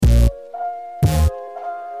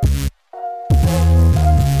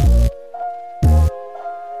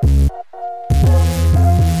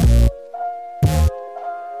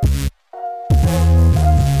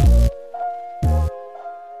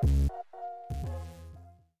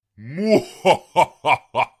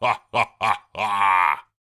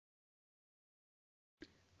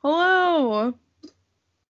Hello,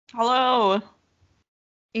 Hello.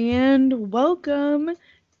 and welcome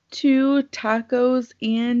to Tacos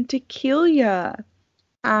and Tequila.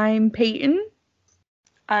 I'm Peyton,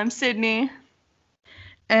 I'm Sydney.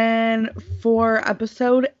 and for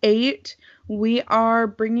episode 8, we are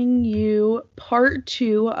bringing you part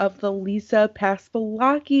 2 of the Lisa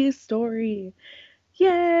Paspalaki story.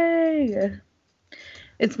 Yay!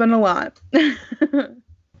 It's been a lot.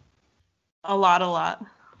 A lot.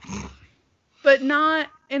 But not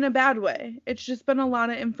in a bad way. It's just been a lot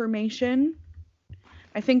of information.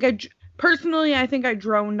 Personally, I think I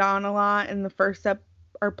droned on a lot in the first step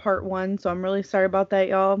or part 1, so I'm really sorry about that,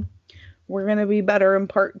 y'all. We're going to be better in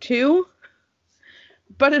part 2,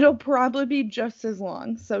 but it'll probably be just as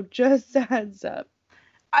long, so just a heads up.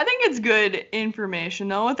 I think it's good information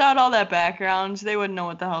though. Without all that background, they wouldn't know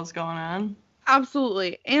what the hell's going on.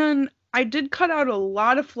 Absolutely. And I did cut out a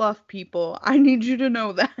lot of fluff, people. I need you to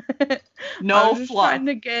know that. I No was just fluff. trying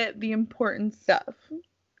to get the important stuff.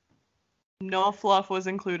 No fluff was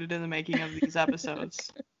included in the making of these episodes.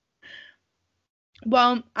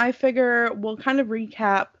 Well, I figure we'll kind of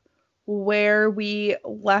recap where we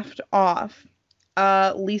left off.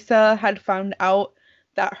 Lisa had found out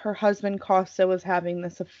that her husband Costa was having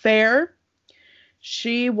this affair.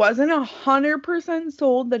 She wasn't 100%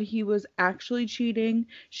 sold that he was actually cheating.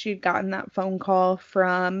 She'd gotten that phone call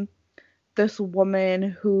from this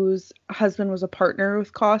woman whose husband was a partner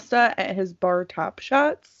with Costa at his bar Top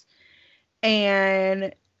Shots.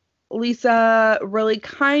 And Lisa really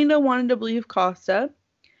kind of wanted to believe Costa.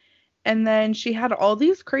 And then she had all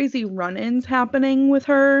these crazy run-ins happening with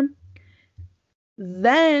her.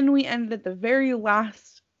 Then we ended at the very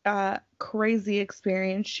last crazy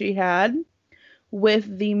experience she had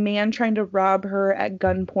with the man trying to rob her at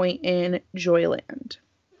gunpoint in Joyland.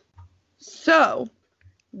 So,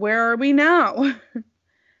 where are we now?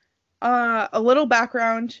 A little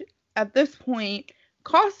background. At this point,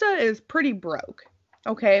 Costa is pretty broke.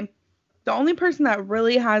 Okay? The only person that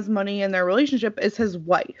really has money in their relationship is his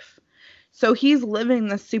wife. So he's living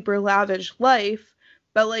this super lavish life,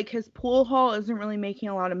 but like his pool hall isn't really making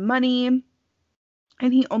a lot of money.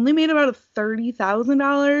 And he only made about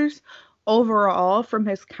 $30,000 overall from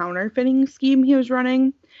his counterfeiting scheme he was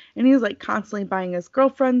running. And he's like constantly buying his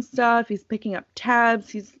girlfriend stuff. He's picking up tabs.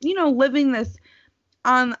 He's, living this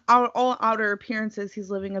on all outer appearances. He's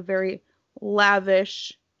living a very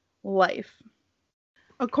lavish life.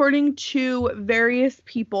 According to various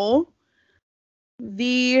people,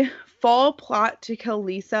 the fall plot to kill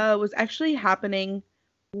Lisa was actually happening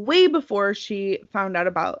way before she found out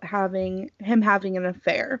about him having an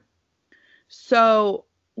affair. So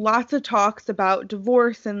lots of talks about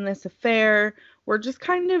divorce and this affair were just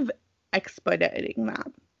kind of expediting that.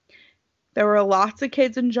 There were lots of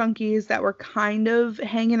kids and junkies that were kind of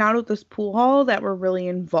hanging out at this pool hall that were really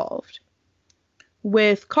involved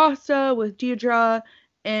with Costa, with Deirdre,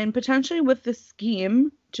 and potentially with the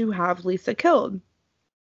scheme to have Lisa killed.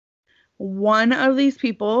 One of these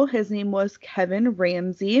people, his name was Kevin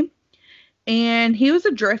Ramsey, and he was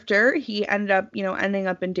a drifter. He ended up, ending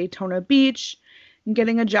up in Daytona Beach and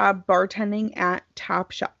getting a job bartending at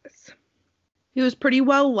Top Shots. He was pretty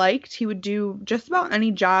well liked. He would do just about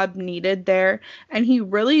any job needed there, and he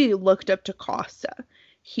really looked up to Costa.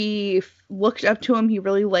 He looked up to him, he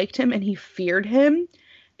really liked him, and he feared him.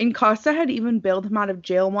 And Costa had even bailed him out of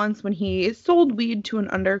jail once when he sold weed to an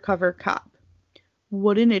undercover cop.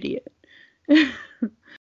 What an idiot.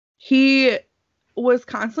 He was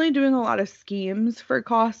constantly doing a lot of schemes for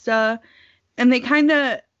Costa, and they kind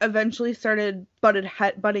of eventually started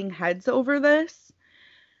butting heads over this.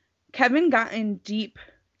 Kevin got in deep,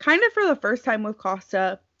 kind of for the first time with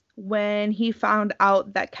Costa, when he found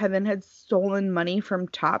out that Kevin had stolen money from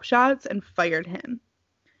Top Shots and fired him.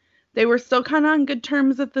 They were still kind of on good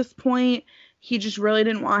terms at this point. He just really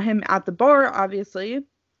didn't want him at the bar, obviously.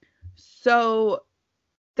 So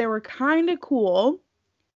they were kind of cool.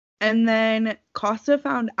 And then Costa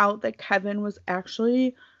found out that Kevin was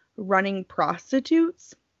actually running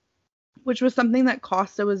prostitutes, which was something that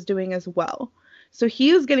Costa was doing as well. So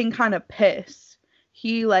he was getting kind of pissed.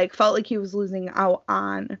 He felt like he was losing out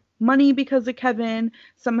on money because of Kevin.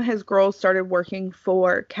 Some of his girls started working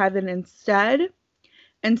for Kevin instead.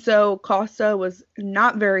 And so Costa was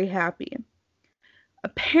not very happy.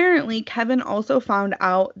 Apparently, Kevin also found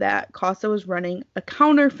out that Costa was running a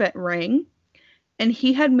counterfeit ring, and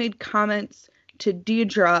he had made comments to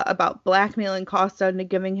Deirdre about blackmailing Costa into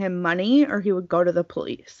giving him money or he would go to the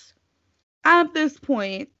police. At this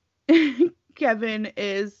point, Kevin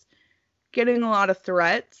is getting a lot of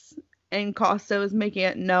threats, and Costa was making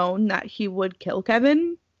it known that he would kill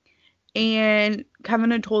Kevin. And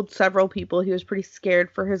Kevin had told several people he was pretty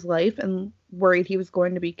scared for his life and worried he was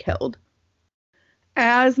going to be killed.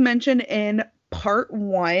 As mentioned in part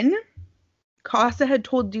 1, Costa had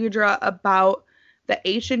told Deirdre about the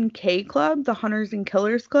H&K Club, the Hunters and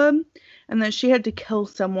Killers Club, and that she had to kill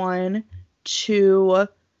someone to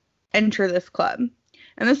enter this club.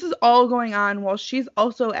 And this is all going on while she's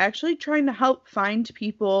also actually trying to help find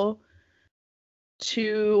people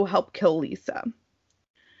to help kill Lisa.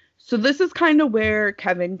 So this is kind of where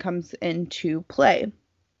Kevin comes into play.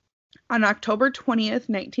 On October 20th,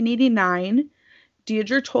 1989,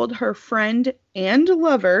 Deirdre told her friend and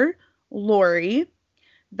lover, Lori,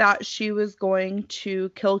 that she was going to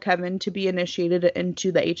kill Kevin to be initiated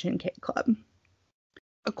into the H&K Club.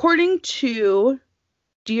 According to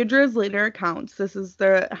Deirdre's later accounts, this is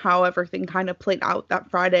how everything kind of played out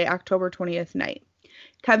that Friday, October 20th night.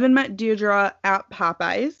 Kevin met Deirdre at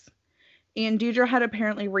Popeyes, and Deirdre had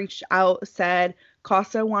apparently reached out, said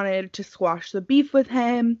Costa wanted to squash the beef with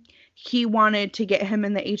him. He wanted to get him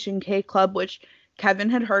in the H&K Club, which Kevin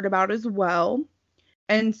had heard about as well.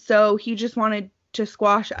 And so he just wanted to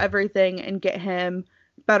squash everything and get him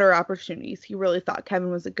better opportunities. He really thought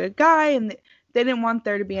Kevin was a good guy, and they didn't want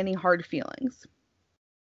there to be any hard feelings.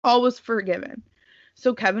 All was forgiven.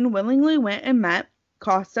 So Kevin willingly went and met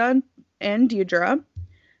Costa and Deirdre.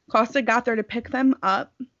 Costa got there to pick them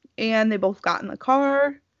up, and they both got in the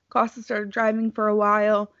car. Costa started driving for a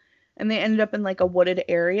while, and they ended up in like a wooded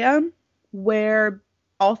area where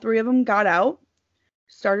all three of them got out,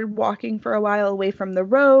 started walking for a while away from the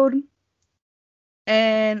road.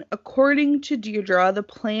 And according to Deirdre, the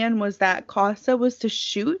plan was that Costa was to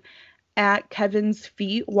shoot at Kevin's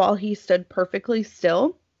feet while he stood perfectly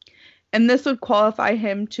still. And this would qualify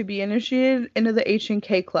him to be initiated into the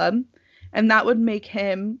H&K Club. And that would make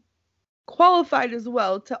him qualified as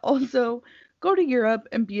well to also go to Europe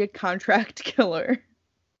and be a contract killer.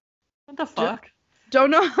 What the fuck?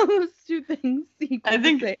 Don't know how those two things equal. I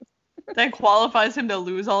think that qualifies him to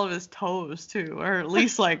lose all of his toes too, or at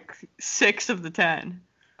least like 6 of the 10.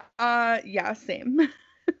 Yeah, same.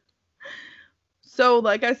 So,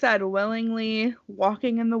 like I said, willingly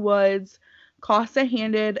walking in the woods, Costa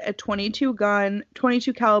handed a 22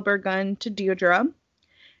 caliber gun to Deirdre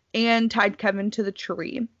and tied Kevin to the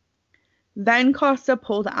tree. Then Costa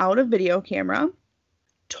pulled out a video camera,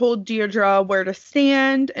 told Deirdre where to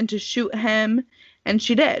stand and to shoot him, and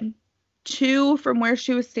she did. 2 from where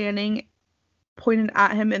she was standing pointed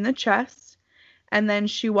at him in the chest, and then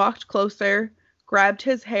she walked closer, grabbed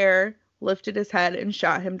his hair, lifted his head, and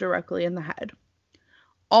shot him directly in the head.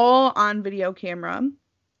 All on video camera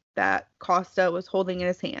that Costa was holding in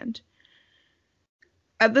his hand.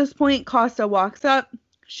 At this point, Costa walks up,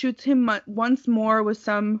 shoots him once more with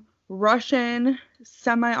some Russian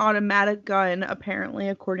semi-automatic gun, apparently,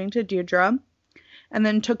 according to Deirdre, and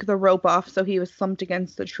then took the rope off so he was slumped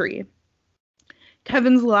against the tree.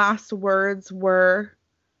 Kevin's last words were,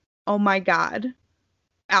 "Oh my God,"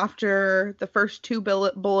 after the first 2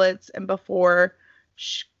 bullets and before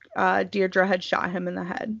Deirdre had shot him in the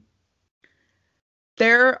head.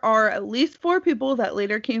 There are at least 4 people that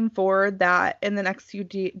later came forward that in the next few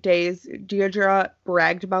days, Deirdre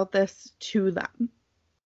bragged about this to them.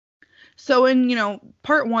 So in,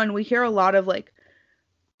 part 1, we hear a lot of,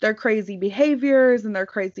 their crazy behaviors and their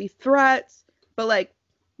crazy threats, but,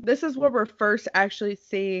 this is what we're first actually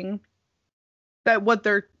seeing that what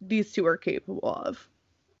these 2 are capable of.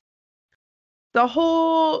 The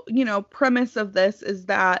whole, premise of this is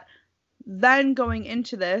that then going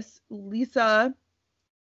into this, Lisa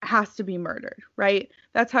has to be murdered, right?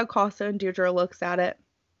 That's how Costa and Deirdre looks at it.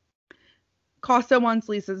 Costa wants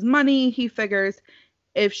Lisa's money. He figures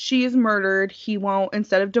if she's murdered, he won't,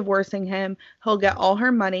 instead of divorcing him, he'll get all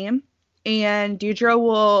her money, and Deirdre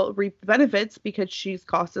will reap the benefits because she's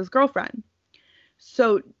Costa's girlfriend.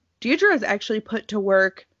 So Deirdre is actually put to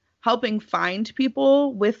work helping find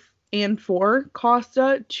people with and for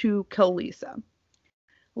Costa to kill Lisa.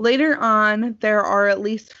 Later on, there are at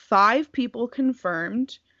least 5 people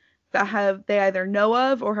confirmed that they either know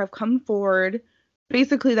of or have come forward,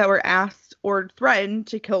 basically that were asked or threatened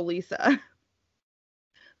to kill Lisa.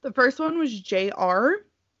 The first one was JR.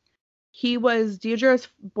 He was Deirdre's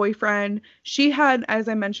boyfriend. She had, as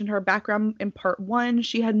I mentioned, her background in part 1.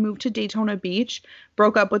 She had moved to Daytona Beach,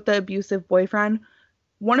 broke up with the abusive boyfriend.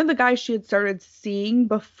 One of the guys she had started seeing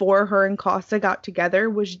before her and Costa got together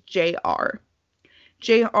was JR.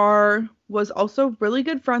 JR was also really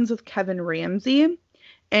good friends with Kevin Ramsey,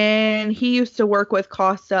 and he used to work with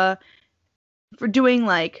Costa for doing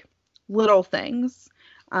little things.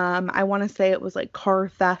 I want to say it was like car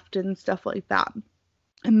theft and stuff like that,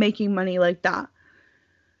 and making money like that.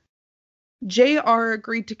 JR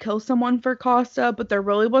agreed to kill someone for Costa, but there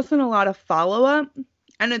really wasn't a lot of follow-up.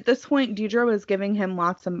 And at this point, Deidre was giving him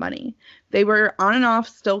lots of money. They were on and off,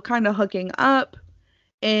 still kind of hooking up.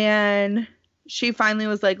 And she finally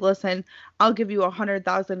was like, listen, I'll give you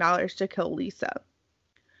 $100,000 to kill Lisa.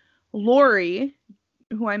 Lori,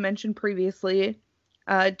 who I mentioned previously,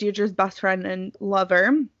 Deidre's best friend and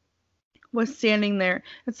lover, was standing there.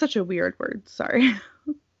 It's such a weird word. Sorry.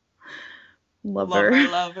 Lover.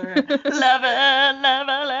 Lover.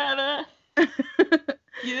 Lover.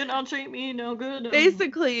 You don't treat me no good.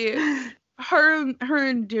 Basically, her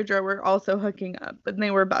and Deirdre were also hooking up, but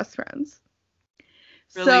they were best friends.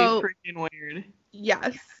 Really so, freaking weird.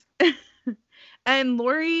 Yes. And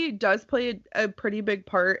Lori does play a pretty big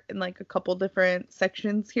part in like a couple different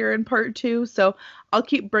sections here in part 2, so I'll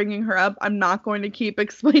keep bringing her up. I'm not going to keep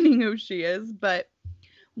explaining who she is, but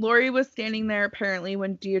Lori was standing there apparently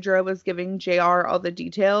when Deirdre was giving JR all the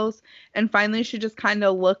details, and finally she just kind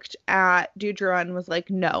of looked at Deirdre and was like,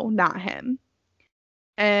 no, not him.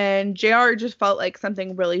 And JR just felt like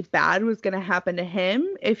something really bad was going to happen to him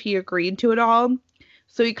if he agreed to it all.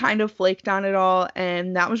 So he kind of flaked on it all,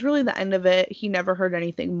 and that was really the end of it. He never heard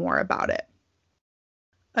anything more about it.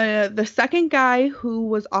 The second guy who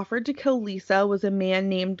was offered to kill Lisa was a man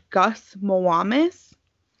named Gus Mowamis.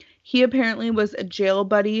 He apparently was a jail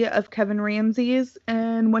buddy of Kevin Ramsey's,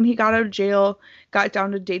 and when he got out of jail, got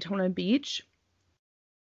down to Daytona Beach.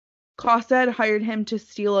 Costa had hired him to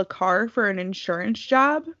steal a car for an insurance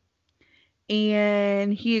job,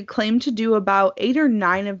 and he had claimed to do about 8 or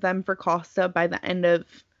 9 of them for Costa by the end of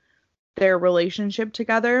their relationship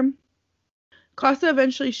together. Costa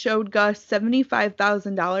eventually showed Gus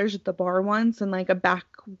 $75,000 at the bar once in like a back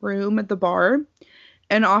room at the bar,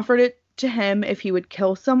 and offered it to him if he would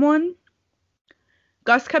kill someone.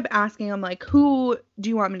 Gus kept asking him, like, who do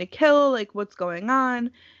you want me to kill? Like, what's going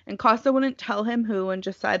on? And Costa wouldn't tell him who and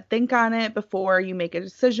just said, think on it before you make a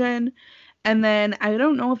decision. And then I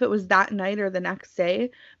don't know if it was that night or the next day,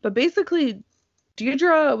 but basically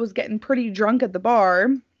Deirdre was getting pretty drunk at the bar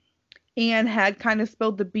and had kind of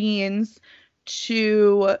spilled the beans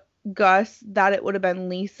to Gus that it would have been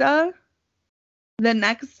Lisa. The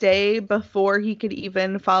next day, before he could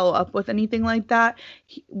even follow up with anything like that,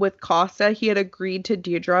 with Costa, he had agreed to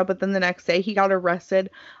Deirdre, but then the next day he got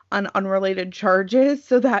arrested on unrelated charges,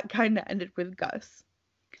 so that kind of ended with Gus.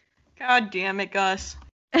 God damn it, Gus.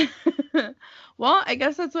 Well, I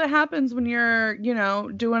guess that's what happens when you're,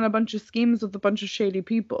 doing a bunch of schemes with a bunch of shady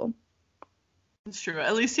people. It's true.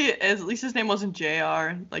 At least his name wasn't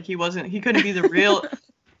JR. Like he couldn't be the real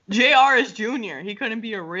JR is Junior. He couldn't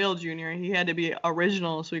be a real Junior. He had to be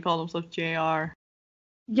original, so he called himself JR.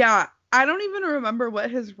 Yeah, I don't even remember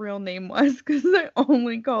what his real name was because I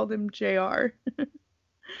only called him JR.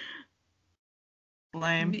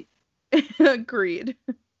 Lame. Agreed.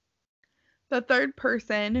 The third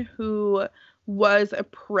person who was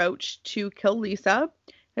approached to kill Lisa,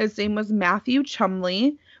 his name was Matthew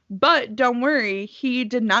Chumley, but don't worry, he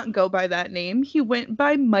did not go by that name. He went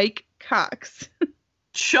by Mike Cox.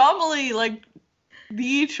 Chumley, like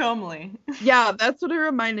the Chumley. Yeah, that's what it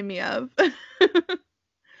reminded me of.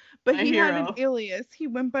 But he had an alias. He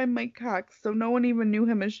went by Mike Cox, so no one even knew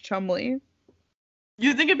him as Chumley.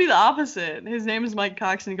 You'd think it'd be the opposite. His name is Mike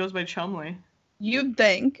Cox and he goes by Chumley. You'd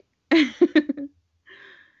think.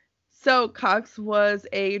 So Cox was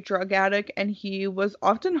a drug addict, and he was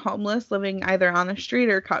often homeless, living either on the street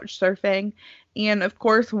or couch surfing, and of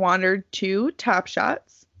course wandered to Top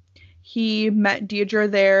Shots. He met Deirdre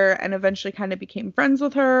there and eventually kind of became friends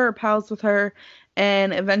with her or pals with her,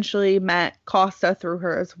 and eventually met Costa through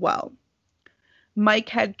her as well. Mike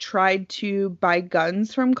had tried to buy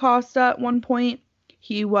guns from Costa at one point.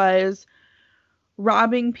 He was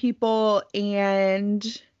robbing people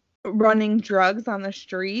and running drugs on the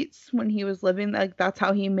streets when he was living. Like, that's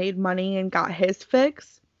how he made money and got his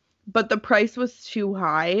fix. But the price was too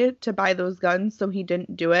high to buy those guns, so he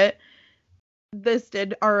didn't do it. This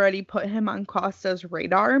did already put him on Costa's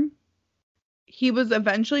radar. He was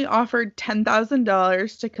eventually offered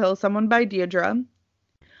 $10,000 to kill someone by Deirdre.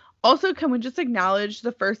 Also, can we just acknowledge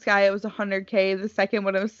the first guy, it was $100K, the second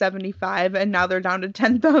one it was $75, and now they're down to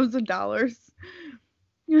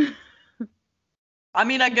 $10,000. I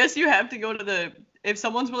mean, I guess you have to go to if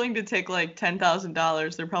someone's willing to take like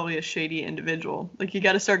 $10,000, they're probably a shady individual. Like, you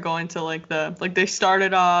got to start going to they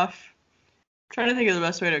started off, I'm trying to think of the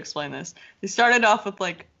best way to explain this. They started off with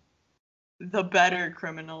like the better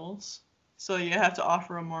criminals, so you have to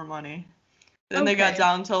offer them more money. Then They got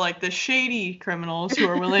down to like the shady criminals who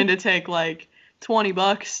are willing to take like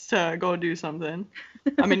 $20 to go do something.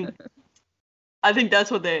 I mean, I think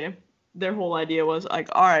that's what their whole idea was. Like,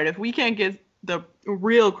 all right, if we can't get the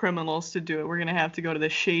real criminals to do it, we're going to have to go to the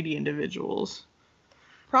shady individuals.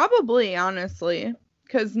 Probably, honestly.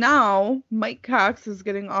 Because now Mike Cox is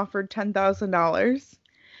getting offered $10,000.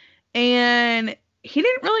 And he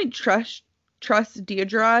didn't really trust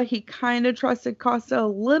Deirdre. He kind of trusted Costa a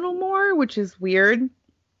little more, which is weird.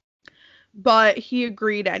 But he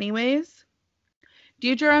agreed anyways.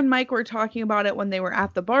 Deirdre and Mike were talking about it when they were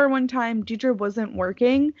at the bar one time. Deirdre wasn't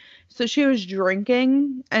working, so she was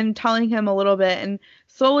drinking and telling him a little bit, and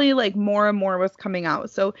slowly, like, more and more was coming out.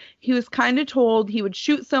 So he was kind of told he would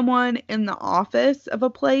shoot someone in the office of a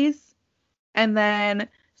place, and then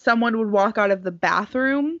someone would walk out of the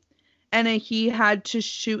bathroom, and he had to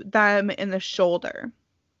shoot them in the shoulder.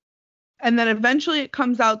 And then eventually it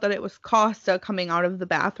comes out that it was Costa coming out of the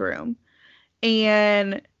bathroom.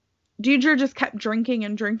 And Deirdre just kept drinking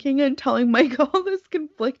and telling Mike all this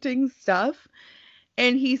conflicting stuff.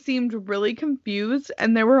 And he seemed really confused,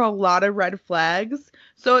 and there were a lot of red flags.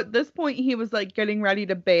 So at this point, he was like getting ready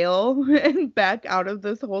to bail and back out of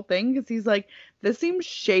this whole thing because he's like, this seems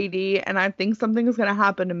shady, and I think something is going to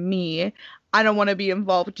happen to me. I don't want to be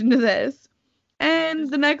involved into this. And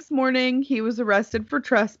the next morning, he was arrested for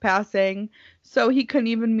trespassing, so he couldn't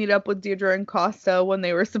even meet up with Deirdre and Costa when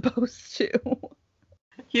they were supposed to.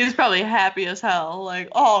 He was probably happy as hell. Like,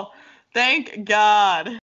 oh, thank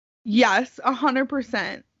God. Yes,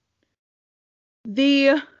 100%.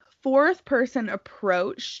 The fourth person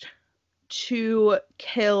approached to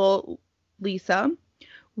kill Lisa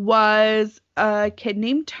was a kid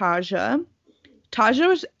named Taja. Taja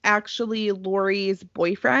was actually Lori's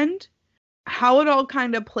boyfriend. How it all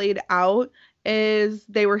kind of played out is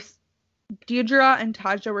Deirdre and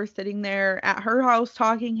Taja were sitting there at her house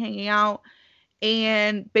talking, hanging out,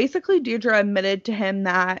 and basically Deirdre admitted to him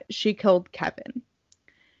that she killed Kevin.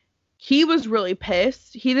 He was really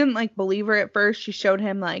pissed. He didn't like believe her at first. She showed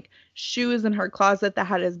him like shoes in her closet that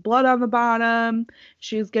had his blood on the bottom.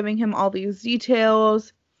 She was giving him all these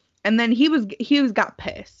details. And then he got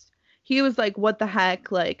pissed. He was like, what the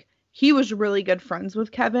heck? Like, he was really good friends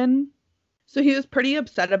with Kevin. So he was pretty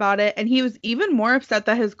upset about it. And he was even more upset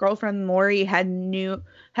that his girlfriend Lori had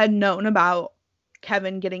known about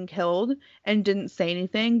Kevin getting killed and didn't say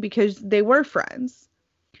anything because they were friends.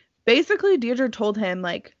 Basically, Deirdre told him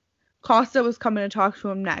like Costa was coming to talk to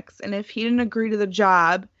him next, and if he didn't agree to the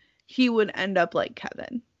job, he would end up like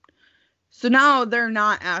Kevin. So now they're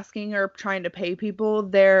not asking or trying to pay people,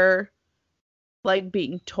 they're like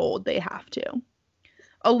being told they have to.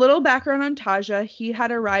 A little background on Taja: he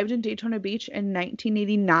had arrived in Daytona Beach in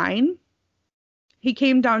 1989. He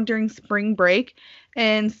came down during spring break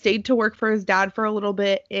and stayed to work for his dad for a little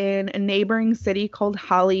bit in a neighboring city called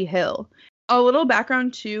Holly Hill. A little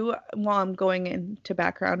background too, while I'm going into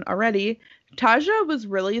background already, Taja was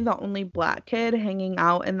really the only black kid hanging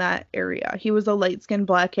out in that area. He was a light-skinned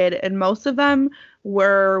black kid, and most of them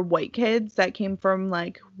were white kids that came from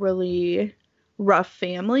like really rough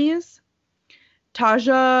families.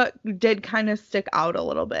 Taja did kind of stick out a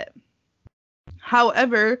little bit.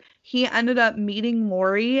 However, he ended up meeting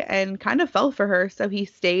Lori and kind of fell for her, so he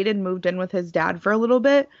stayed and moved in with his dad for a little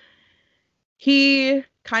bit. He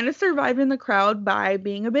kind of survived in the crowd by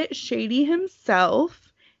being a bit shady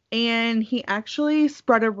himself, and he actually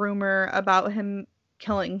spread a rumor about him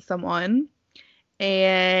killing someone,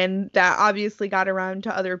 and that obviously got around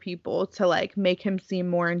to other people to like make him seem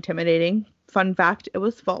more intimidating. Fun fact, it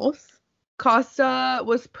was false. Costa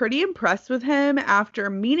was pretty impressed with him after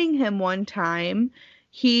meeting him one time.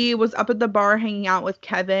 He was up at the bar hanging out with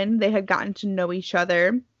Kevin. They had gotten to know each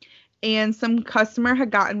other. And some customer had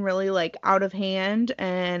gotten really like out of hand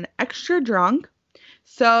and extra drunk.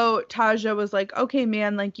 So Taja was like, okay,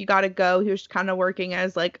 man, like you gotta go. He was kind of working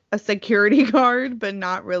as like a security guard, but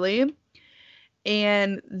not really.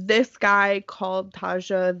 And this guy called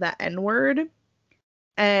Taja the N-word.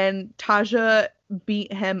 And Taja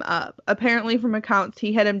beat him up. Apparently from accounts,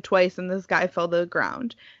 he hit him twice and this guy fell to the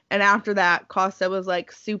ground. And after that, Costa was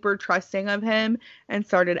like super trusting of him and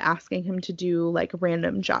started asking him to do like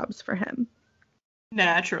random jobs for him.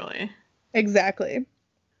 Naturally. Exactly.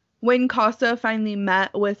 When Costa finally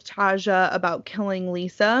met with Taja about killing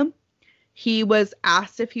Lisa, he was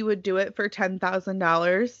asked if he would do it for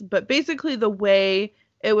 $10,000. But basically the way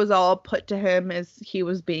it was all put to him is he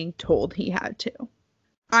was being told he had to.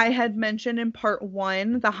 I had mentioned in part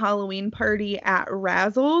 1 the Halloween party at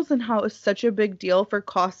Razzles and how it was such a big deal for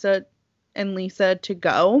Costa and Lisa to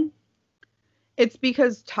go. It's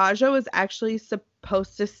because Taja was actually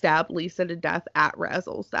supposed to stab Lisa to death at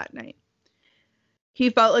Razzles that night. He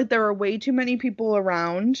felt like there were way too many people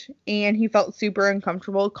around and he felt super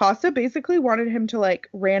uncomfortable. Costa basically wanted him to like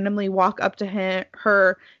randomly walk up to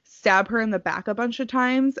her, stab her in the back a bunch of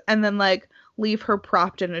times, and then like leave her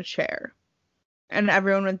propped in a chair. And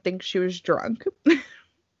everyone would think she was drunk.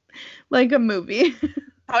 Like a movie.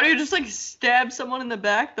 How do you just like stab someone in the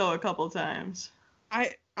back though a couple times?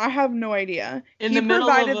 I have no idea. In the middle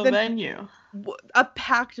of a venue. A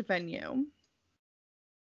packed venue.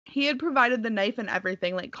 He had provided the knife and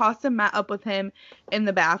everything. Like, Costa met up with him in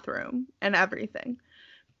the bathroom and everything.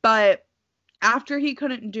 But after he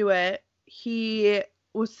couldn't do it, he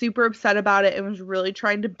was super upset about it and was really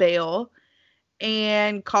trying to bail.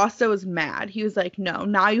 And Costa was mad. He was like, no,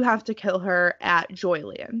 now you have to kill her at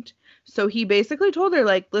Joyland. So he basically told her,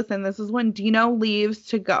 like, listen, this is when Dino leaves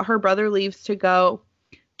to go, her brother leaves to go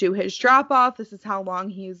do his drop off. This is how long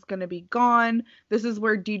he's going to be gone. This is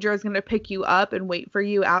where Deidre is going to pick you up and wait for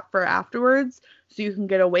you for afterwards so you can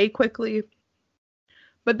get away quickly.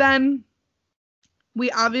 But then we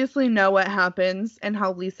obviously know what happens and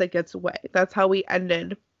how Lisa gets away. That's how we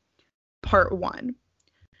ended part 1.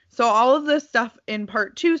 So all of this stuff in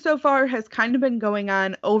part 2 so far has kind of been going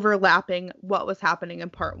on, overlapping what was happening in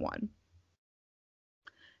part 1.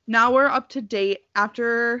 Now we're up to date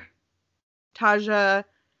after Taja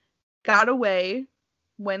got away.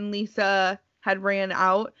 When Lisa had ran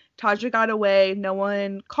out, Taja got away. No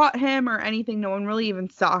one caught him or anything. No one really even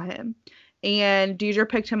saw him. And Deidre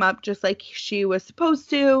picked him up just like she was supposed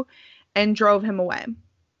to and drove him away.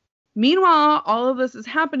 Meanwhile, all of this is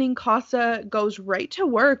happening. Costa goes right to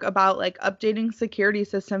work about like updating security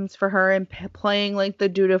systems for her and playing like the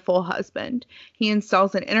dutiful husband. He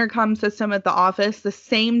installs an intercom system at the office the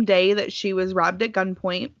same day that she was robbed at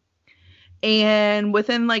gunpoint. And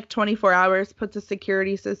within like 24 hours, puts a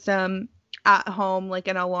security system at home, like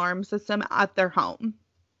an alarm system at their home.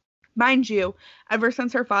 Mind you, ever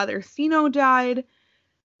since her father Sino died,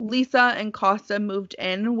 Lisa and Costa moved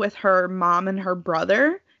in with her mom and her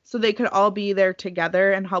brother so they could all be there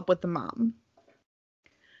together and help with the mom.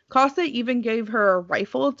 Costa even gave her a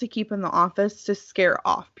rifle to keep in the office to scare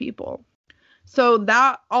off people. So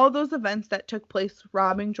that all those events that took place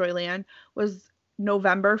robbing Joyland was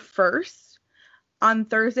November 1st. On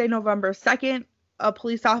Thursday, November 2nd, a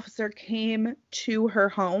police officer came to her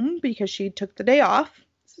home because she took the day off.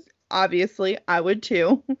 Obviously, I would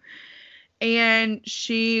too. And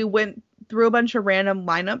she went through a bunch of random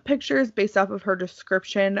lineup pictures based off of her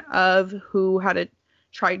description of who had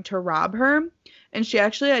tried to rob her. And she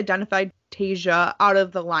actually identified Tasia out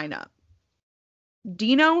of the lineup.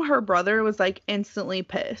 Dino, her brother, was like instantly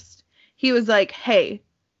pissed. He was like, hey,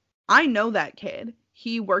 I know that kid.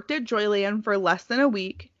 He worked at Joyland for less than a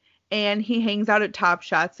week, and he hangs out at Top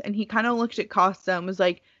Shots, and he kind of looked at Costa and was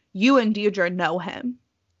like, you and Deidre know him.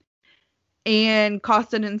 And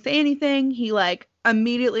Costa didn't say anything. He, like,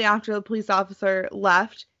 immediately after the police officer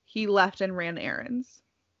left, he left and ran errands.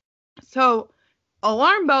 So,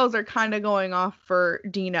 alarm bells are kind of going off for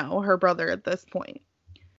Dino, her brother, at this point.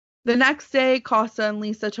 The next day, Costa and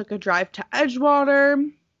Lisa took a drive to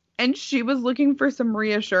Edgewater, and she was looking for some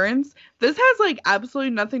reassurance. This has, like,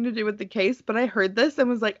 absolutely nothing to do with the case, but I heard this and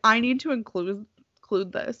was like, I need to include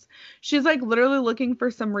this. She's, like, literally looking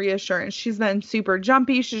for some reassurance. She's been super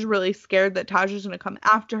jumpy. She's really scared that Taja's gonna come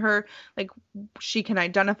after her. Like, she can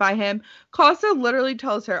identify him. Costa literally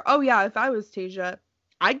tells her, oh, yeah, if I was Taja,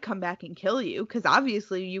 I'd come back and kill you, because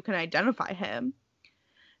obviously you can identify him.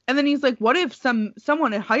 And then he's like, what if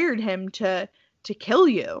someone had hired him to kill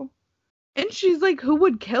you? And she's like, who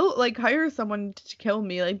would hire someone to kill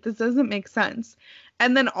me? Like, this doesn't make sense.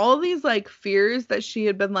 And then all these, like, fears that she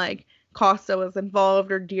had been, like, Costa was involved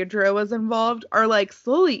or Deidre was involved are, like,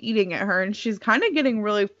 slowly eating at her. And she's kind of getting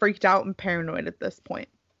really freaked out and paranoid at this point.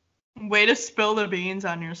 Way to spill the beans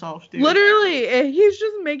on yourself, dude. Literally, he's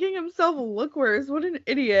just making himself look worse. What an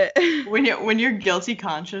idiot. When your guilty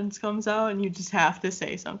conscience comes out and you just have to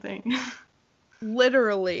say something.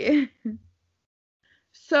 Literally.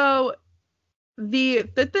 So, the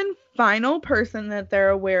fifth and final person that they're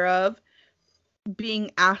aware of being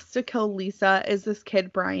asked to kill Lisa is this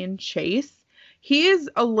kid, Brian Chase. He is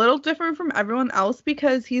a little different from everyone else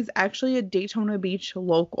because he's actually a Daytona Beach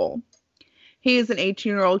local. He is an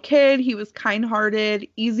 18-year-old kid. He was kind-hearted,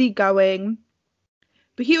 easygoing,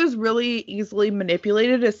 but he was really easily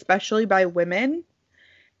manipulated, especially by women.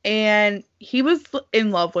 And he was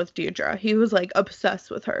in love with Deidre. He was, like, obsessed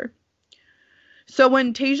with her. So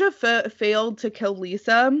when Tasia failed to kill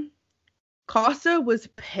Lisa, Costa was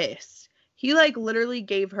pissed. He, like, literally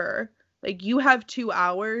gave her, like, you have 2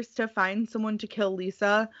 hours to find someone to kill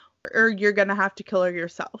Lisa, or you're gonna have to kill her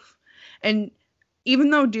yourself. And even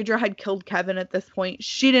though Deirdre had killed Kevin at this point,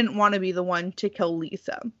 she didn't want to be the one to kill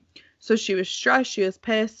Lisa. So she was stressed, she was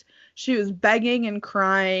pissed, she was begging and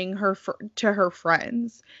crying to her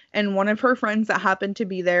friends. And one of her friends that happened to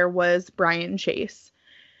be there was Brian Chase.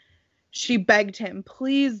 She begged him,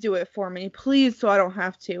 please do it for me, please, so I don't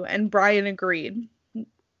have to. And Brian agreed.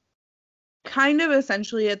 Kind of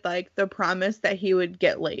essentially at like the promise that he would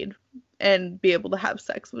get laid and be able to have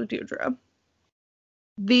sex with Deirdre.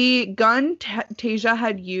 The gun Tasia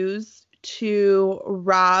had used to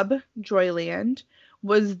rob Joyland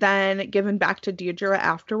was then given back to Deirdre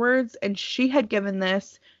afterwards, and she had given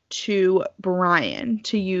this to Brian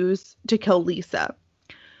to use to kill Lisa.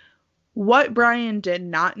 What Brian did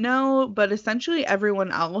not know, but essentially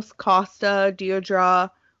everyone else, Costa,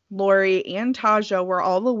 Deirdre, Lori, and Tasia, were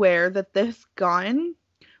all aware that this gun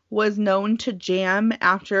was known to jam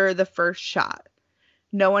after the first shot.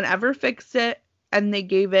 No one ever fixed it, and they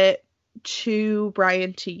gave it to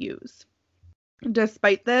Brian to use.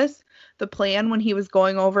 Despite this, the plan when he was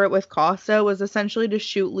going over it with Costa was essentially to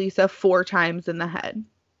shoot Lisa 4 times in the head.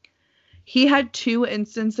 He had 2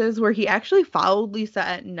 instances where he actually followed Lisa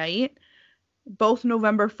at night, both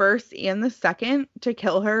November 1st and the 2nd, to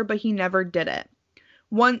kill her, but he never did it.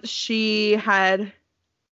 Once she had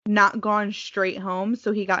not gone straight home,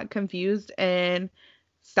 so he got confused and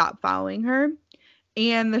stopped following her.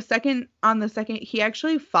 And on the second, he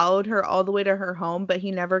actually followed her all the way to her home, but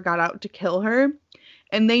he never got out to kill her.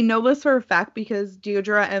 And they know this for a fact because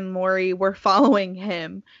Deirdre and Lori were following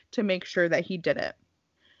him to make sure that he did it.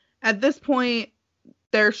 At this point,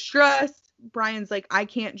 they're stressed. Brian's like, I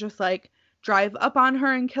can't just like drive up on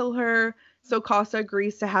her and kill her. So Costa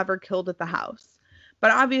agrees to have her killed at the house.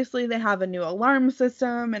 But obviously they have a new alarm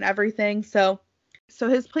system and everything. So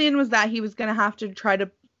his plan was that he was going to have to try to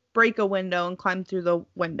break a window and climb through the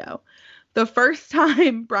window. The first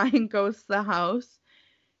time Brian goes to the house,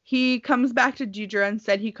 he comes back to Deirdre and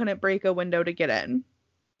said he couldn't break a window to get in.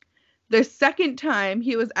 The second time,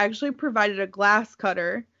 he was actually provided a glass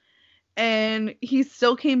cutter, and he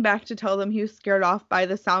still came back to tell them he was scared off by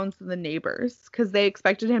the sounds of the neighbors because they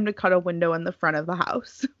expected him to cut a window in the front of the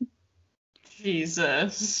house.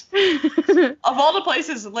 Jesus. Of all the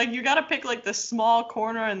places, like, you gotta pick, like, the small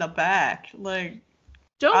corner in the back. Like,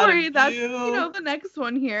 don't worry, that's, the next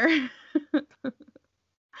one here.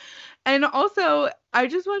 And also, I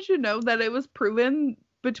just want you to know that it was proven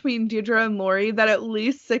between Deirdre and Lori that at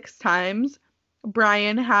least 6 times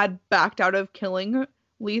Brian had backed out of killing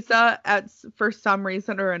Lisa for some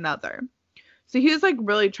reason or another. So he was like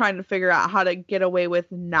really trying to figure out how to get away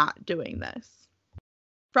with not doing this.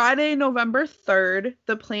 Friday, November 3rd,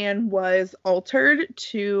 the plan was altered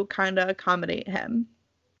to kind of accommodate him.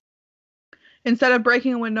 Instead of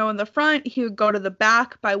breaking a window in the front, he would go to the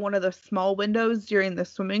back by one of the small windows during the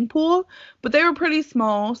swimming pool, but they were pretty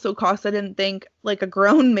small, so Costa didn't think like a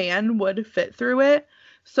grown man would fit through it.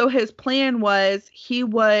 So his plan was he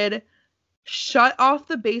would shut off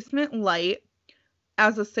the basement light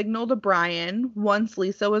as a signal to Brian once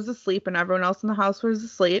Lisa was asleep and everyone else in the house was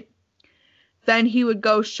asleep. Then he would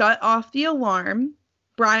go shut off the alarm.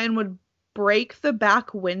 Brian would break the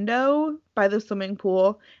back window by the swimming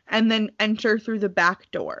pool and then enter through the back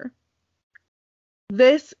door.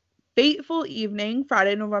 This fateful evening,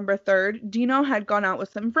 Friday, November 3rd, Dino had gone out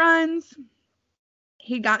with some friends.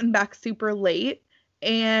 He'd gotten back super late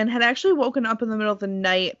and had actually woken up in the middle of the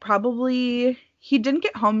night. Probably, he didn't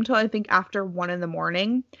get home until I think after 1 in the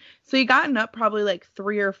morning. So he gotten up probably like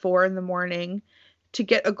 3 or 4 in the morning to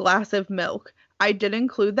get a glass of milk. I did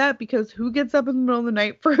include that because who gets up in the middle of the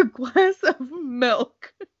night for a glass of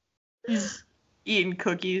milk? He's eating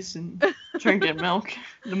cookies and drinking milk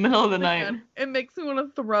in the middle of the night. It makes me want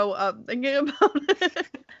to throw up thinking about it.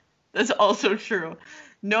 That's also true.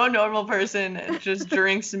 No normal person just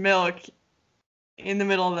drinks milk in the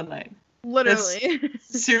middle of the night. Literally.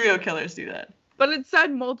 Serial killers do that. But it said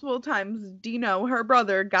multiple times Dino, her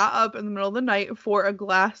brother, got up in the middle of the night for a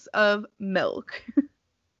glass of milk.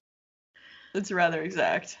 That's rather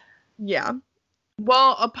exact. Yeah.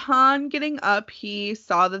 Well, upon getting up, he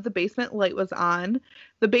saw that the basement light was on.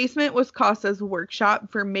 The basement was Costa's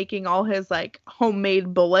workshop for making all his, like,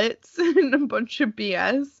 homemade bullets and a bunch of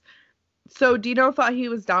BS. So Dino thought he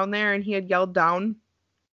was down there and he had yelled down,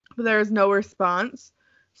 but there was no response.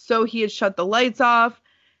 So he had shut the lights off,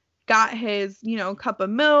 got his, cup of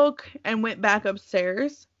milk, and went back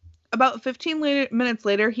upstairs. About 15 minutes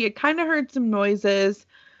later, he had kind of heard some noises,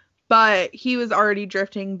 but he was already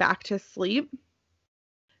drifting back to sleep.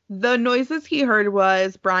 The noises he heard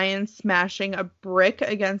was Brian smashing a brick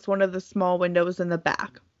against one of the small windows in the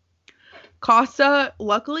back. Costa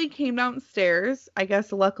luckily came downstairs, I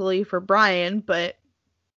guess luckily for Brian, but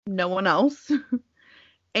no one else,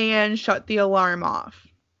 and shut the alarm off.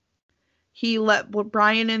 He let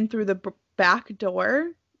Brian in through the back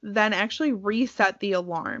door, then actually reset the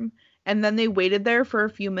alarm. And then they waited there for a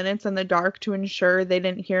few minutes in the dark to ensure they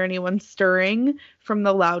didn't hear anyone stirring from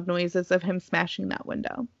the loud noises of him smashing that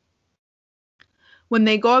window. When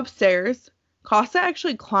they go upstairs, Costa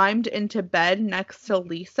actually climbed into bed next to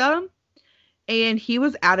Lisa, and he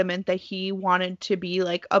was adamant that he wanted to be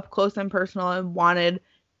like up close and personal and wanted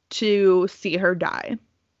to see her die.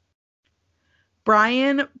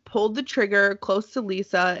 Brian pulled the trigger close to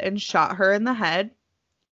Lisa and shot her in the head.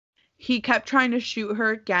 He kept trying to shoot her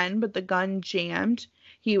again, but the gun jammed.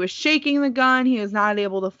 He was shaking the gun. He was not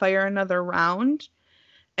able to fire another round.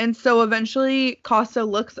 And so eventually Costa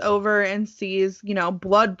looks over and sees,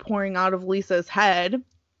 blood pouring out of Lisa's head.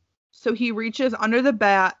 So he reaches under the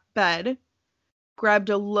bed, grabbed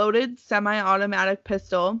a loaded semi-automatic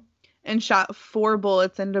pistol, and shot 4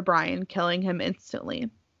 bullets into Brian, killing him instantly.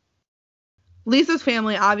 Lisa's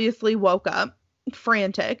family obviously woke up,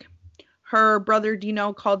 frantic. Her brother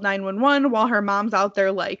Dino called 911 while her mom's out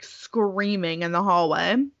there like screaming in the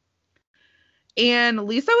hallway. And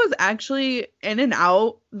Lisa was actually in and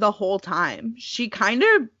out the whole time. She kind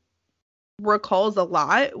of recalls a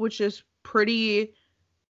lot, which is pretty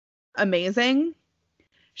amazing.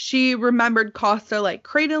 She remembered Costa like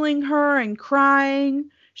cradling her and crying.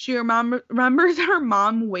 She remembers her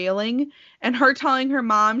mom wailing and her telling her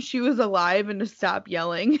mom she was alive and to stop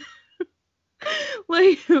yelling.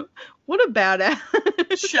 Like, what a badass.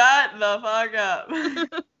 Shut the fuck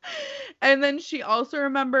up. And then she also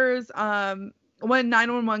remembers when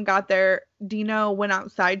 911 got there, Dino went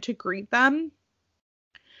outside to greet them.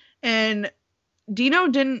 And Dino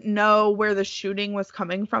didn't know where the shooting was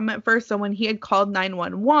coming from at first. So when he had called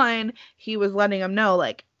 911, he was letting them know,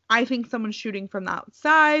 like, I think someone's shooting from the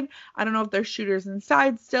outside. I don't know if there's shooters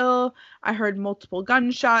inside still. I heard multiple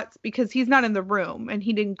gunshots, because he's not in the room and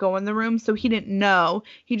he didn't go in the room. So he didn't know.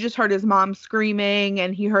 He just heard his mom screaming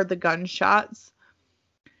and he heard the gunshots.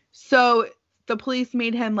 So the police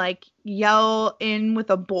made him like yell in with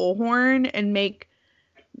a bullhorn and make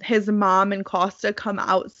his mom and Costa come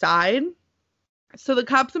outside. So the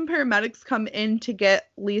cops and paramedics come in to get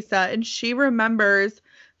Lisa, and she remembers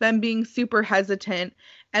them being super hesitant,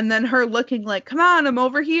 and then her looking like, come on, I'm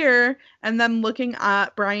over here, and then looking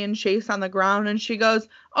at Brian Chase on the ground, and she goes,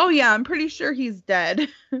 oh yeah, I'm pretty sure he's dead.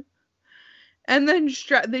 And then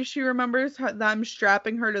she remembers them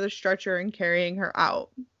strapping her to the stretcher and carrying her out.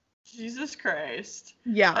 Jesus Christ.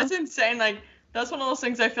 Yeah. That's insane. Like, that's one of those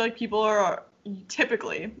things I feel like people are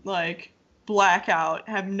typically, like, blackout,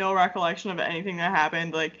 have no recollection of anything that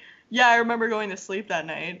happened. Like, yeah, I remember going to sleep that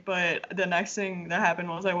night, but the next thing that happened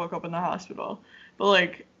was I woke up in the hospital. But,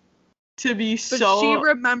 like, to be so she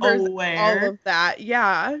remembers aware, all of that.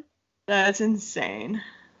 Yeah. That's insane.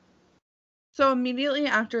 So immediately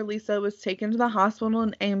after Lisa was taken to the hospital in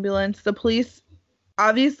an ambulance, the police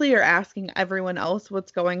obviously are asking everyone else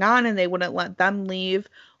what's going on, and they wouldn't let them leave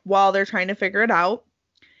while they're trying to figure it out.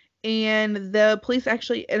 And the police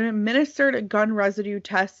actually administered a gun residue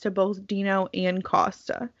test to both Dino and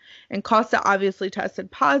Costa. And Costa obviously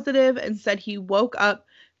tested positive and said he woke up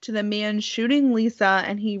to the man shooting Lisa,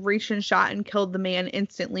 and he reached and shot and killed the man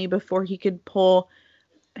instantly before he could pull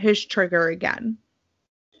his trigger again.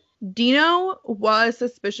 Dino was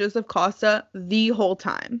suspicious of Costa the whole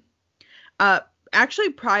time. Actually,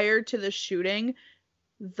 prior to the shooting,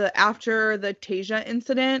 after the Tasia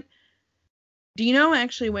incident, Dino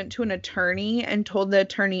actually went to an attorney and told the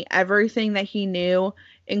attorney everything that he knew,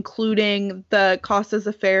 including the Costa's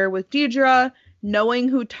affair with Deidre, knowing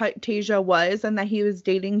who Tasia was and that he was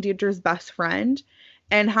dating Deidre's best friend,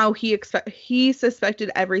 and how he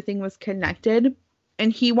suspected everything was connected,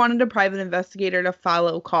 and he wanted a private investigator to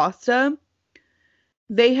follow Costa.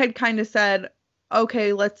 They had kind of said,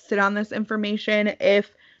 okay, let's sit on this information.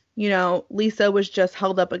 If, Lisa was just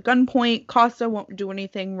held up at gunpoint, Costa won't do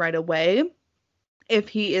anything right away if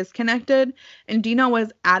he is connected. And Dino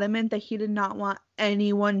was adamant that he did not want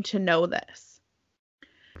anyone to know this.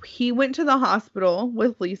 He went to the hospital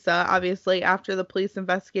with Lisa, obviously, after the police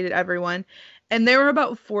investigated everyone, and there were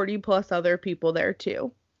about 40 plus other people there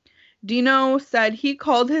too. Dino said he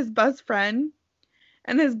called his best friend,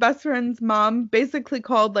 and his best friend's mom basically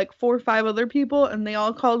called like 4 or 5 other people, and they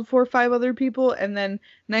all called 4 or 5 other people, and then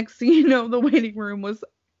next thing you know, the waiting room was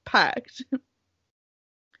packed.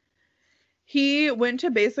 He went to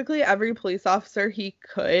basically every police officer he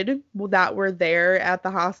could that were there at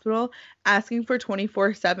the hospital, asking for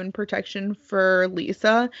 24/7 protection for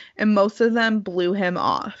Lisa, and most of them blew him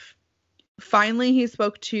off. Finally, he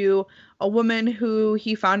spoke to a woman who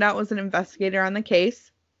he found out was an investigator on the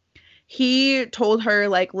case. He told her,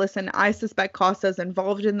 like, listen, I suspect Costa's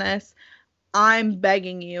involved in this. I'm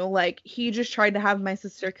begging you. Like, he just tried to have my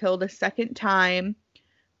sister killed a second time.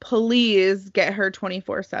 Please get her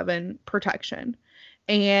 24/7 protection.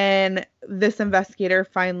 And this investigator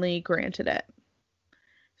finally granted it.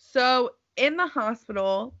 So in the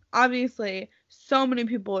hospital, obviously, so many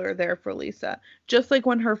people are there for Lisa. Just like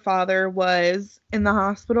when her father was in the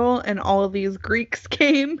hospital and all of these Greeks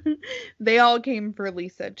came, they all came for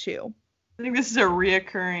Lisa too. I think this is a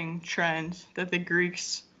reoccurring trend that the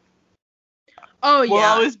Greeks will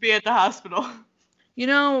always be at the hospital. You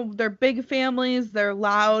know, they're big families, they're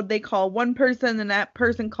loud, they call one person and that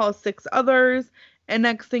person calls 6 others, and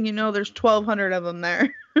next thing you know, there's 1,200 of them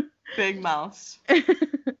there. Big mouse.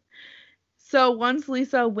 So once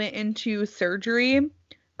Lisa went into surgery,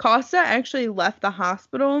 Costa actually left the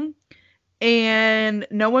hospital and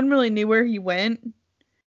no one really knew where he went.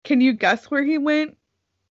 Can you guess where he went?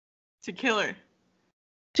 To kill her.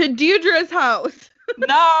 To Deirdre's house.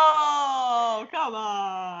 No, come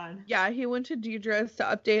on. Yeah, he went to Deirdre's to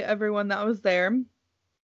update everyone that was there.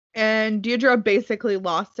 And Deirdre basically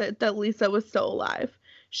lost it that Lisa was still alive.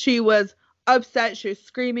 She was upset. She was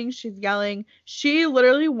screaming. She's yelling. She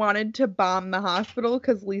literally wanted to bomb the hospital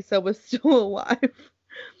because Lisa was still alive.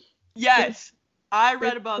 Yes, I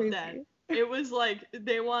read about crazy. That. It was like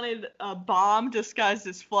they wanted a bomb disguised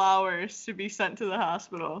as flowers to be sent to the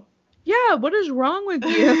hospital. Yeah, what is wrong with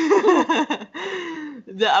you?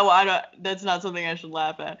 That's not something I should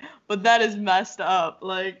laugh at. But that is messed up.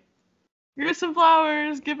 Like, here's some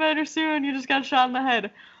flowers. Get better soon. You just got shot in the head.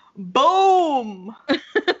 Boom!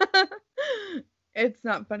 It's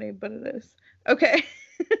not funny, but it is. Okay.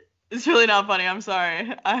 It's really not funny. I'm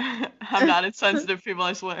sorry. I'm not insensitive people,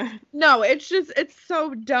 I swear. No, it's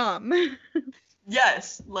so dumb.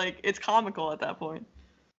 Yes, like, it's comical at that point.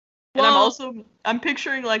 Well, and I'm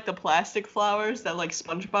picturing, like, the plastic flowers that, like,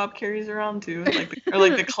 SpongeBob carries around, too. Like, or,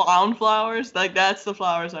 like, the clown flowers. Like, that's the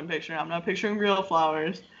flowers I'm picturing. I'm not picturing real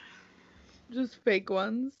flowers. Just fake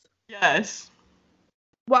ones. Yes.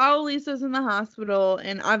 While Lisa's in the hospital,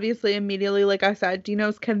 and obviously immediately, like I said,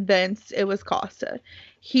 Dino's convinced it was Costa.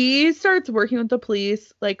 He starts working with the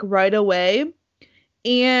police, like, right away.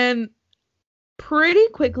 And pretty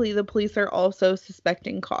quickly, the police are also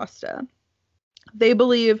suspecting Costa. They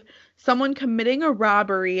believe someone committing a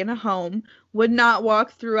robbery in a home would not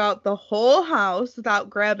walk throughout the whole house without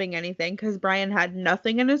grabbing anything because Brian had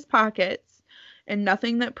nothing in his pockets and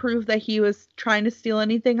nothing that proved that he was trying to steal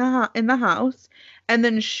anything in the house, and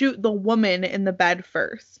then shoot the woman in the bed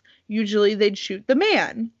first. Usually they'd shoot the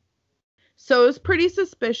man. So it was pretty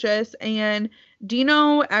suspicious, and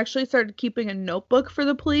Dino actually started keeping a notebook for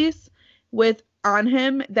the police on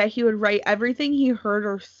him that he would write everything he heard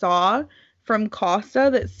or saw from Costa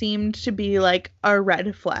that seemed to be like a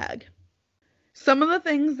red flag. Some of the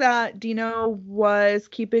things that Dino was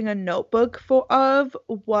keeping a notebook of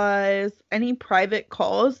was any private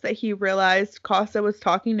calls that he realized Costa was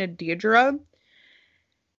talking to Deirdre,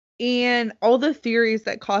 and all the theories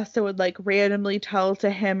that Costa would, like, randomly tell to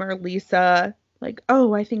him or Lisa, like,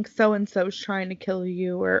 oh, I think so-and-so's trying to kill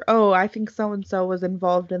you, or, oh, I think so-and-so was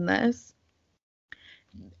involved in this.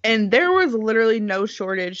 And there was literally no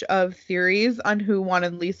shortage of theories on who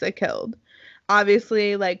wanted Lisa killed.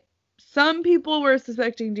 Obviously, like, some people were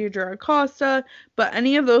suspecting Deirdre or Costa, but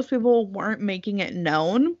any of those people weren't making it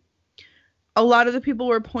known. A lot of the people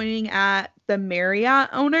were pointing at the Marriott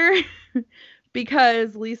owner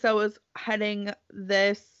because Lisa was heading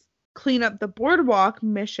this clean up the boardwalk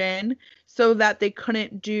mission so that they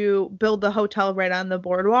couldn't build the hotel right on the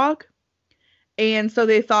boardwalk. And so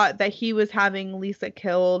they thought that he was having Lisa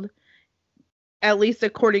killed, at least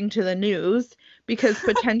according to the news, because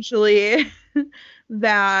potentially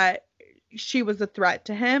that she was a threat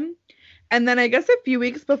to him. And then I guess a few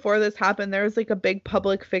weeks before this happened, there was like a big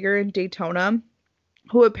public figure in Daytona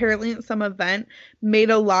who apparently at some event made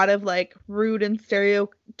a lot of like rude and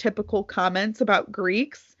stereotypical comments about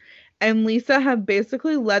Greeks. And Lisa had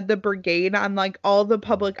basically led the brigade on like all the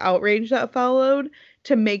public outrage that followed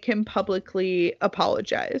to make him publicly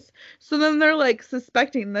apologize. So then they're like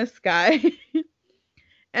suspecting this guy.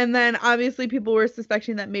 And then obviously people were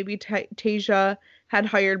suspecting that maybe Tasia had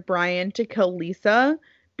hired Brian to kill Lisa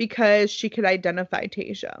because she could identify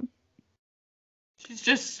Tasia. She's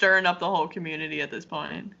just stirring up the whole community at this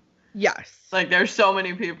point. Yes. Like, there's so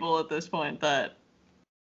many people at this point that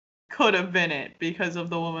could have been it because of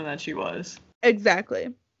the woman that she was.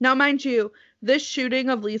 Exactly. Now, mind you, this shooting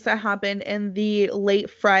of Lisa happened in the late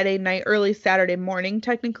Friday night, early Saturday morning,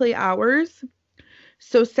 technically, hours.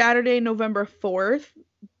 So Saturday, November 4th,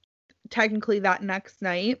 technically that next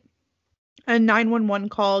night, a 911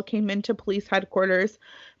 call came into police headquarters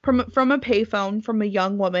from a payphone from a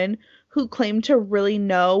young woman who claimed to really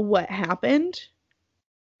know what happened.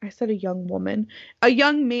 I said a young woman. A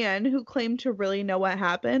young man who claimed to really know what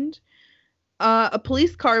happened. A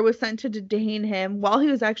police car was sent to detain him while he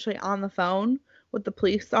was actually on the phone with the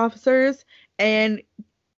police officers. And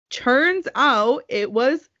turns out it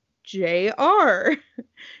was JR,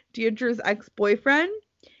 Deidre's ex-boyfriend.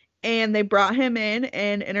 And they brought him in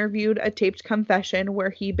and interviewed a taped confession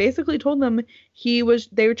where he basically told them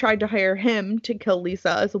they tried to hire him to kill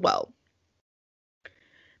Lisa as well.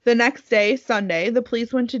 The next day, Sunday, the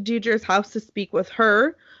police went to Deidre's house to speak with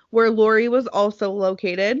her, where Lori was also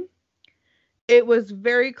located. It was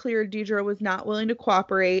very clear Deidre was not willing to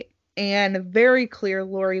cooperate, and very clear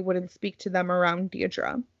Lori wouldn't speak to them around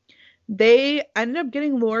Deidre. They ended up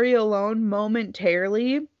getting Lori alone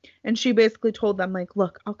momentarily, and she basically told them, like,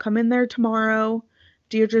 look, I'll come in there tomorrow.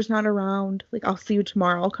 Deidre's not around. Like, I'll see you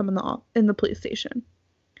tomorrow. I'll come in the police station.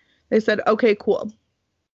 They said, okay, cool.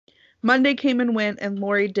 Monday came and went, and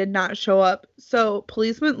Lori did not show up, so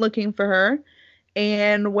police went looking for her,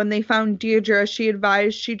 and when they found Deidre, she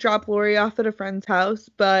advised she dropped Lori off at a friend's house,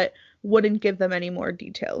 but wouldn't give them any more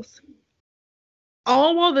details.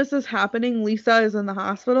 All while this is happening, Lisa is in the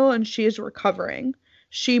hospital, and she is recovering.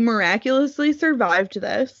 She miraculously survived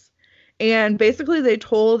this, and basically they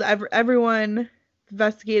told everyone,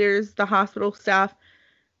 investigators, the hospital staff,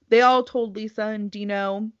 they all told Lisa and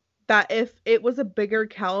Dino that if it was a bigger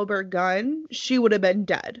caliber gun, she would have been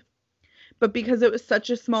dead. But because it was such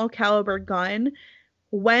a small caliber gun,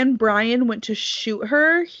 when Brian went to shoot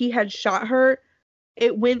her, he had shot her.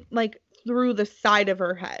 It went like through the side of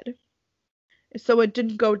her head. So it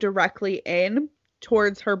didn't go directly in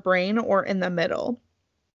towards her brain or in the middle.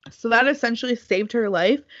 So that essentially saved her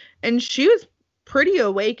life. And she was pretty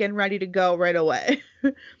awake and ready to go right away.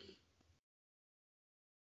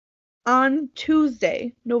 On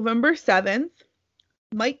Tuesday, November 7th,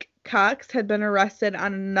 Mike Cox had been arrested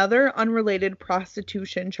on another unrelated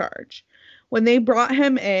prostitution charge. When they brought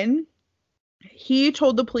him in, he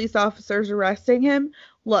told the police officers arresting him,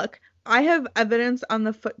 look, I have evidence on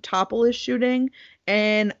the Footopolis shooting,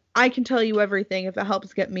 and I can tell you everything if it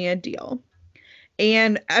helps get me a deal.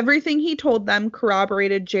 And everything he told them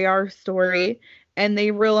corroborated JR's story, and they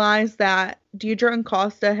realized that Deidre and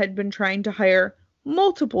Costa had been trying to hire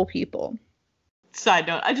multiple people. Side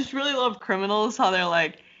note, I just really love criminals, how they're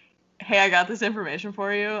like, hey, I got this information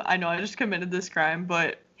for you. I know I just committed this crime,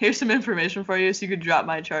 but here's some information for you so you could drop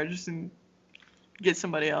my charges and get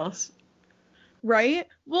somebody else. Right?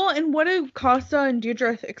 Well, and what do Costa and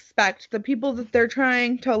Deidre expect? The people that they're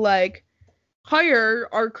trying to, like, hire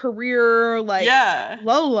are career, like,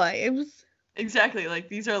 lowlives. Exactly. Like,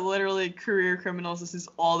 these are literally career criminals. This is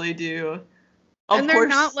all they do. And they're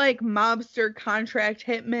not like mobster contract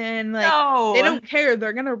hitmen. Like, no. They don't care.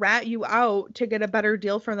 They're going to rat you out to get a better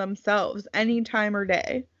deal for themselves any time or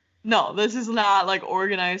day. No, this is not like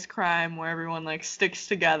organized crime where everyone like sticks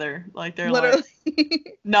together. Like they're literally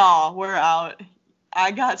like, no, we're out.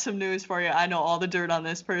 I got some news for you. I know all the dirt on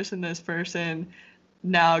this person.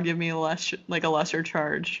 Now give me a lesser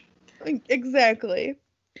charge. Exactly.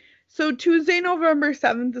 So Tuesday, November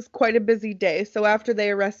 7th is quite a busy day. So after they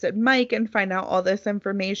arrested Mike and find out all this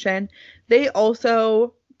information, they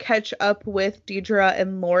also catch up with Deidre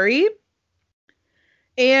and Lori.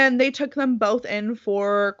 And they took them both in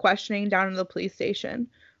for questioning down in the police station.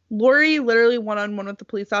 Lori, literally one-on-one with the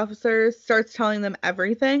police officers, starts telling them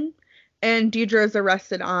everything. And Deidre is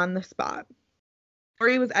arrested on the spot.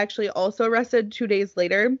 Lori was actually also arrested 2 days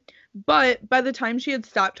later. But by the time she had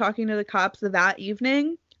stopped talking to the cops that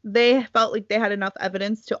evening, they felt like they had enough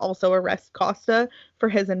evidence to also arrest Costa for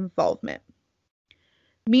his involvement.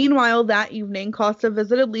 Meanwhile, that evening, Costa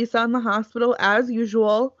visited Lisa in the hospital as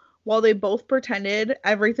usual, while they both pretended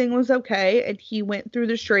everything was okay, and he went through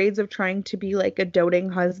the charades of trying to be like a doting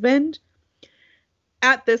husband.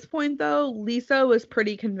 At this point, though, Lisa was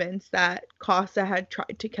pretty convinced that Costa had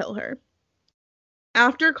tried to kill her.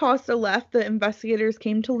 After Costa left, the investigators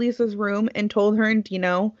came to Lisa's room and told her and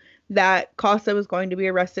Dino that Costa was going to be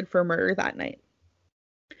arrested for murder that night.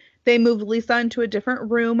 They moved Lisa into a different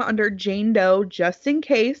room under Jane Doe just in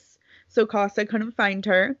case, so Costa couldn't find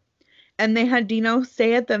her. And they had Dino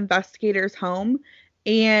stay at the investigator's home,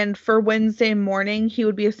 and for Wednesday morning, he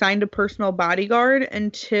would be assigned a personal bodyguard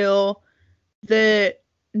until the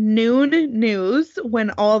noon news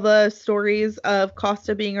when all the stories of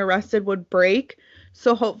Costa being arrested would break.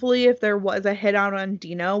 So hopefully if there was a hit out on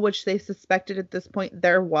Dino, which they suspected at this point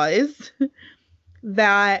there was,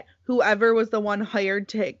 that whoever was the one hired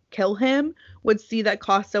to kill him would see that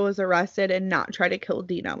Costa was arrested and not try to kill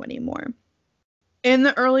Dino anymore. In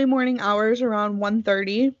the early morning hours around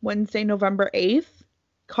 1:30, Wednesday, November 8th,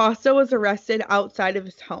 Costa was arrested outside of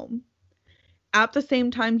his home. At the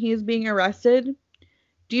same time he is being arrested,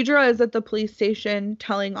 Deidre is at the police station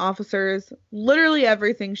telling officers literally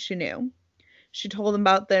everything she knew. She told them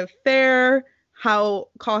about the affair, how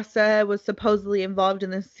Costa was supposedly involved in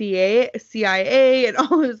the CIA and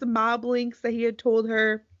all his mob links that he had told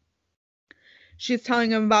her. She's telling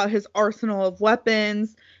them about his arsenal of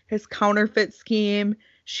weapons, his counterfeit scheme.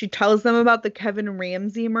 She tells them about the Kevin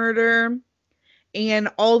Ramsey murder and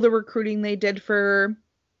all the recruiting they did for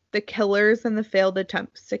the killers and the failed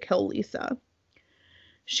attempts to kill Lisa.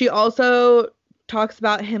 She also talks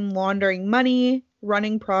about him laundering money,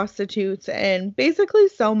 running prostitutes, and basically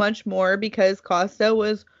so much more because Costa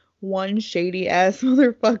was one shady ass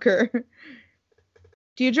motherfucker.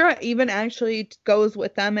 Deidre even actually goes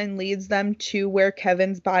with them and leads them to where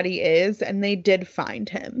Kevin's body is, and they did find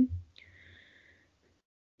him.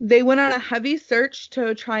 They went on a heavy search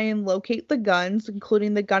to try and locate the guns,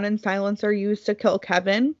 including the gun and silencer used to kill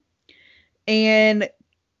Kevin. And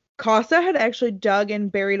Costa had actually dug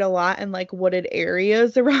and buried a lot in like wooded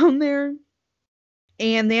areas around there.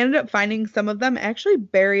 And they ended up finding some of them actually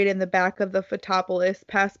buried in the back of the Fotopoulos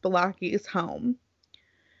Paspalakis home.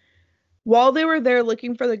 While they were there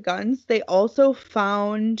looking for the guns, they also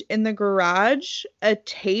found in the garage a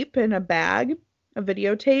tape in a bag, a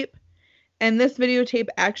videotape. And this videotape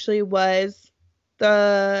actually was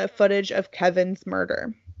the footage of Kevin's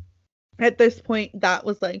murder. At this point, that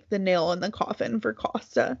was like the nail in the coffin for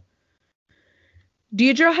Costa.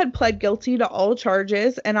 Deidre had pled guilty to all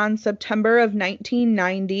charges, and on September of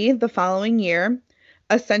 1990, the following year,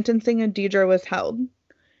 a sentencing of Deidre was held.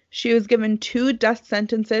 She was given 2 death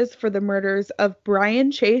sentences for the murders of Brian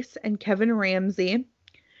Chase and Kevin Ramsey,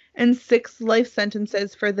 and 6 life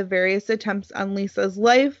sentences for the various attempts on Lisa's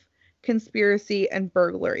life, conspiracy, and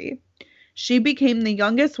burglary. She became the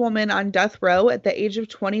youngest woman on death row at the age of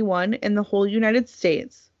 21 in the whole United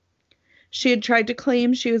States. She had tried to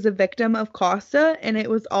claim she was a victim of Costa and it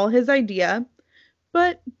was all his idea,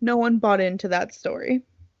 but no one bought into that story.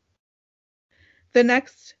 The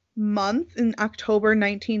next month, in October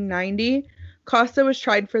 1990, Costa was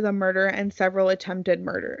tried for the murder and several attempted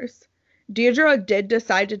murders. Deidre did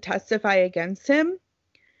decide to testify against him.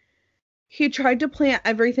 He tried to plant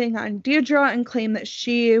everything on Deidre and claim that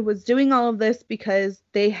she was doing all of this because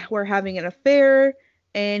they were having an affair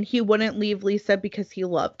and he wouldn't leave Lisa because he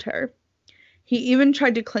loved her. He even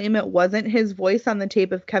tried to claim it wasn't his voice on the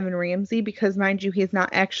tape of Kevin Ramsey because, mind you, he's not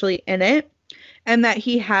actually in it, and that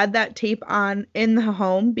he had that tape on in the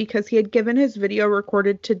home because he had given his video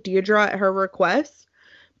recorded to Deidre at her request,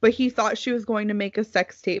 but he thought she was going to make a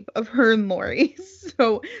sex tape of her and Lori,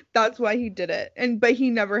 so that's why he did it, but he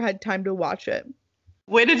never had time to watch it.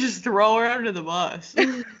 Way to just throw her under the bus.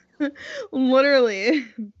 Literally.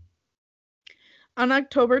 On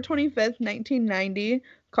October 25th, 1990,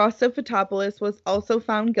 Costa Fotopoulos was also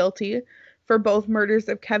found guilty for both murders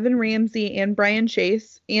of Kevin Ramsey and Brian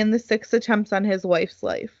Chase and the 6 attempts on his wife's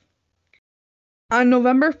life. On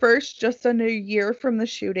November 1st, just under a year from the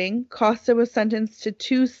shooting, Costa was sentenced to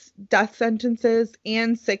 2 death sentences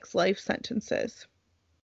and 6 life sentences.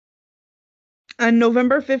 On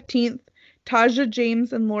November 15th, Taja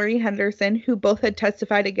James and Lori Henderson, who both had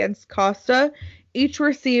testified against Costa, each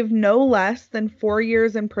received no less than 4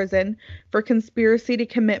 years in prison for conspiracy to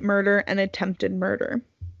commit murder and attempted murder.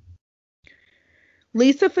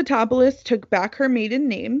 Lisa Fotopoulos took back her maiden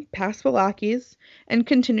name, Paspalakis, and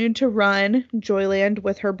continued to run Joyland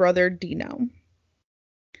with her brother Dino.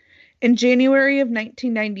 In January of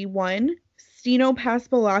 1991, Stino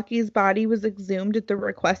Paspalakis' body was exhumed at the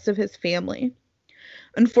request of his family.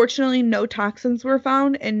 Unfortunately, no toxins were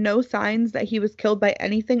found and no signs that he was killed by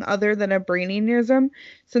anything other than a brain aneurysm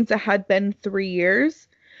since it had been 3 years.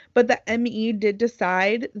 But the ME did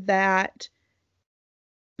decide that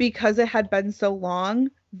because it had been so long,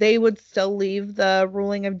 they would still leave the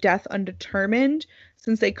ruling of death undetermined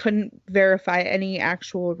since they couldn't verify any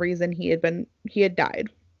actual reason he had died.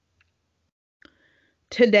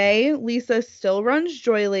 Today, Lisa still runs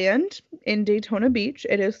Joyland in Daytona Beach.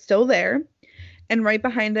 It is still there. And right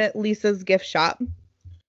behind it, Lisa's gift shop.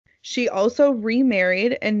 She also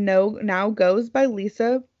remarried and now goes by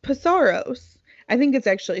Lisa Psaros. I think it's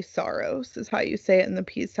actually Saros is how you say it in the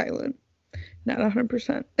P silent. Not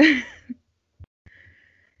 100%.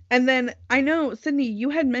 And then I know, Sydney, you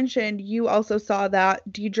had mentioned you also saw that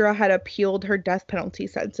Deidre had appealed her death penalty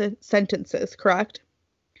sentences, correct?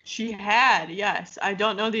 She had, yes. I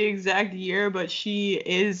don't know the exact year, but she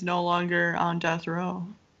is no longer on death row.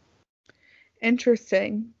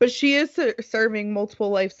 Interesting. But she is serving multiple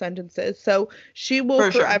life sentences, so she will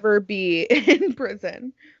For sure. forever be in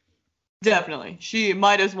prison. Definitely. She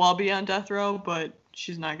might as well be on death row, but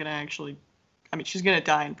she's not going to actually. I mean, she's going to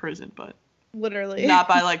die in prison, but Literally. not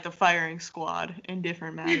by like the firing squad in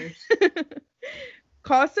different matters.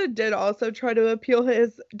 Costa did also try to appeal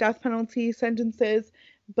his death penalty sentences,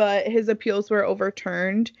 but his appeals were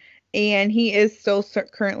overturned, and he is still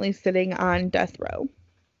currently sitting on death row.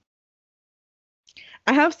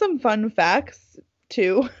 I have some fun facts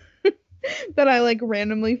too that I like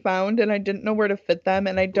randomly found, and I didn't know where to fit them,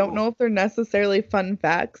 and I don't know if they're necessarily fun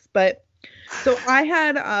facts, but so I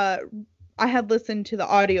had listened to the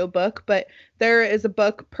audiobook, but there is a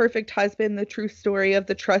book, Perfect Husband: The True Story of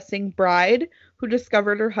the Trusting Bride Who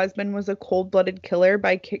Discovered Her Husband Was a Cold-Blooded Killer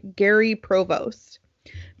by Gary Provost.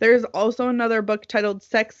 There's also another book titled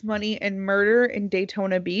Sex, Money, and Murder in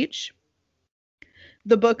Daytona Beach.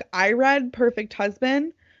 The book I read, Perfect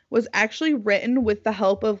Husband, was actually written with the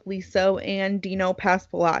help of Lisa and Dino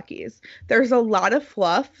Pastelakis. There's a lot of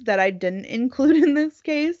fluff that I didn't include in this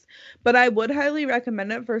case, but I would highly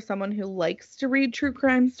recommend it for someone who likes to read true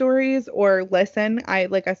crime stories or listen.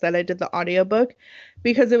 Like I said, I did the audiobook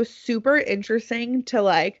because it was super interesting to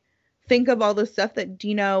like think of all the stuff that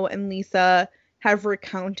Dino and Lisa have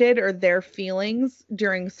recounted or their feelings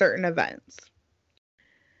during certain events.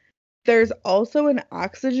 There's also an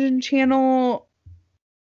Oxygen Channel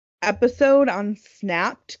episode on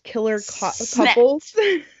Snapped Killer Couples.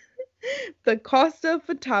 The Costa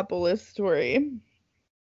Fotopoulos story.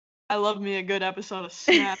 I love me a good episode of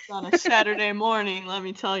Snapped on a Saturday morning, let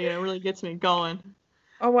me tell you. It really gets me going.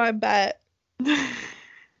 Oh, I bet.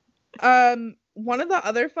 One of the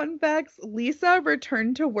other fun facts, Lisa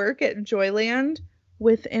returned to work at Joyland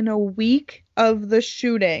within a week of the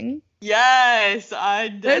shooting. Yes, I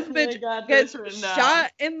definitely got this written down.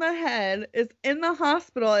 Shot in the head, is in the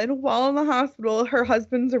hospital, and while in the hospital, her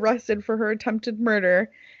husband's arrested for her attempted murder,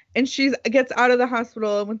 and she gets out of the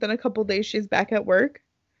hospital, and within a couple days, she's back at work.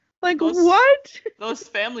 Like, what? Those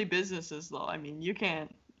family businesses, though, I mean, you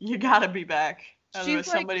gotta be back. Otherwise,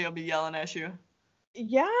 somebody will be yelling at you.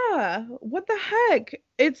 Yeah, what the heck?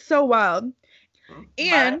 It's so wild.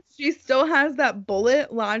 And she still has that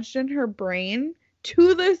bullet lodged in her brain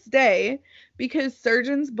to this day because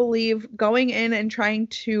surgeons believe going in and trying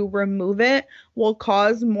to remove it will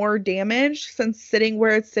cause more damage since sitting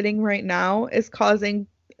where it's sitting right now is causing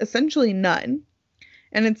essentially none.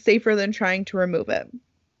 And it's safer than trying to remove it.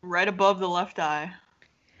 Right above the left eye.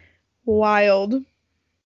 Wild.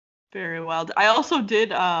 Very wild. I also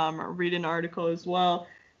did read an article as well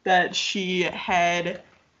that she had,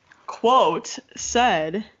 quote,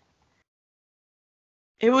 said,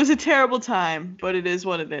 "It was a terrible time, but it is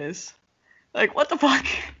what it is." Like, what the fuck?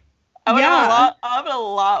 I would have a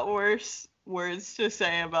lot worse words to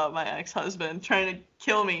say about my ex-husband trying to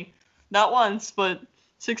kill me. Not once, but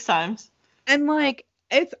 6 times. And, like,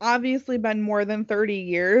 it's obviously been more than 30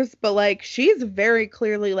 years, but, like, she's very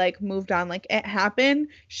clearly, like, moved on. Like, it happened,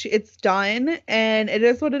 it's done, and it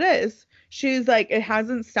is what it is. She's, like, it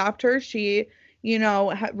hasn't stopped her. She,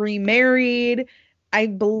 remarried. I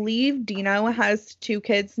believe Dino has 2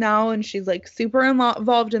 kids now, and she's, like, super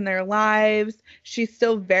involved in their lives. She's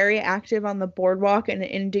still very active on the boardwalk and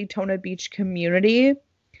in Daytona Beach community.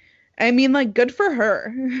 I mean, like, good for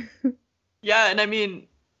her. Yeah, and I mean,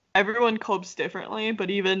 everyone copes differently, but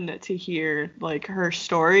even to hear, like, her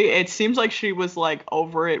story, it seems like she was, like,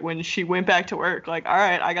 over it when she went back to work. Like, all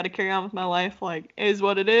right, I got to carry on with my life. Like, it is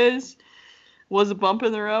what it is. Was a bump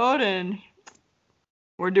in the road, and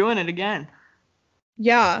we're doing it again.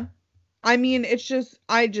 Yeah. I mean,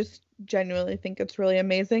 I just genuinely think it's really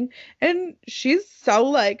amazing. And she's so,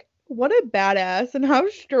 like, what a badass, and how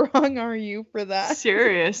strong are you for that?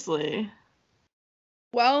 Seriously.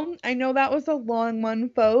 Well, I know that was a long one,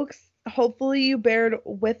 folks. Hopefully you bared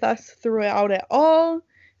with us throughout it all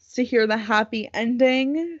to hear the happy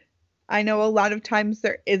ending. I know a lot of times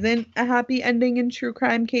there isn't a happy ending in true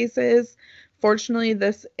crime cases. Fortunately,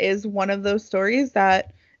 this is one of those stories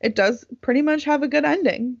that it does pretty much have a good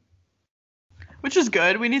ending. Which is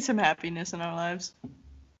good. We need some happiness in our lives.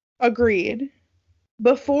 Agreed.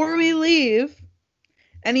 Before we leave,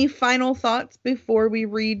 any final thoughts before we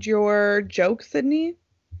read your joke, Sydney?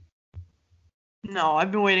 No,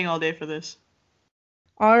 I've been waiting all day for this.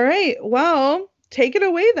 All right. Well, take it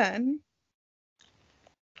away then.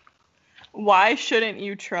 Why shouldn't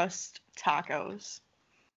you trust tacos?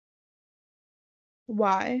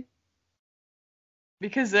 Why?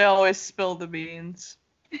 Because they always spill the beans.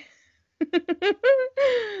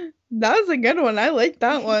 That was a good one. I like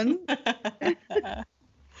that one.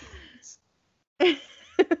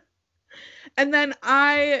 And then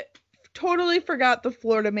I totally forgot the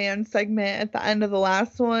Florida man segment at the end of the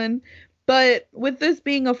last one. But with this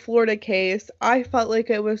being a Florida case, I felt like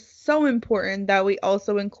it was so important that we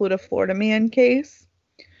also include a Florida man case.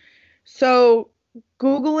 So,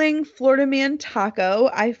 Googling Florida man taco,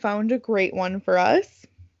 I found a great one for us.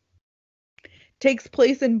 Takes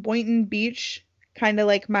place in Boynton Beach, kind of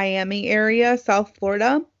like Miami area, South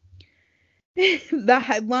Florida. The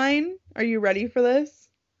headline, are you ready for this?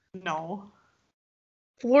 No.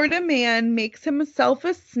 Florida man makes himself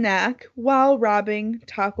a snack while robbing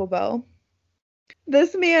Taco Bell.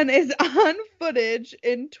 This man is on footage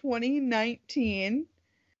in 2019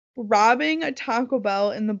 robbing a Taco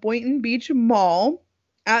Bell in the Boynton Beach Mall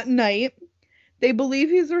at night. They believe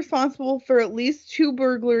he's responsible for at least 2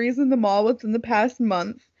 burglaries in the mall within the past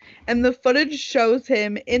month, and the footage shows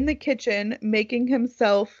him in the kitchen making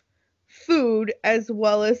himself food as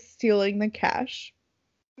well as stealing the cash.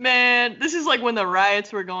 Man, this is like when the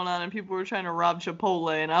riots were going on and people were trying to rob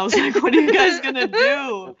Chipotle, and I was like, what are you guys gonna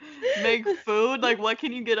do? Make food? Like, what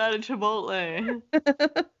can you get out of Chipotle?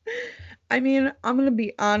 I mean, I'm gonna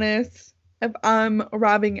be honest. If I'm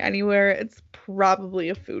robbing anywhere, it's probably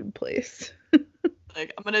a food place.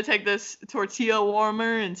 Like, I'm gonna take this tortilla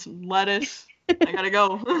warmer and some lettuce. I gotta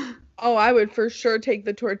go. Oh, I would for sure take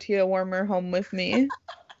the tortilla warmer home with me.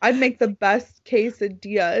 I'd make the best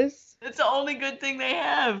quesadillas. It's the only good thing they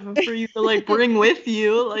have for you to like bring with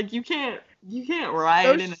you. Like, you can't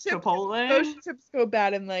riot in a Chipotle. Those chips go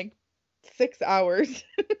bad in like 6 hours.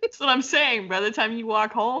 That's what I'm saying. By the time you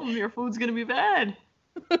walk home, your food's gonna be bad.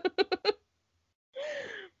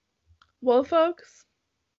 Well, folks,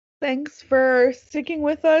 thanks for sticking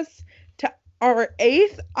with us to our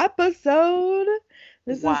 8th episode.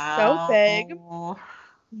 This is so big.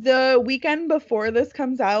 The weekend before this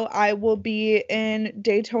comes out, I will be in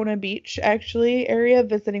Daytona Beach, actually, area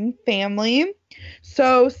visiting family.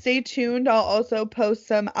 So stay tuned. I'll also post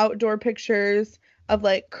some outdoor pictures of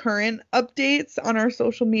like current updates on our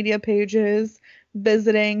social media pages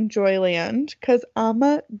visiting Joyland because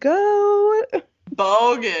I'ma go.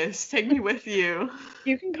 Bogus. Take me with you.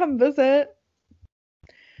 You can come visit.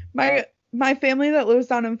 My family that lives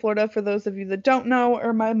down in Florida, for those of you that don't know,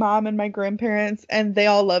 are my mom and my grandparents, and they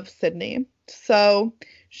all love Sydney. So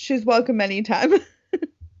she's welcome anytime.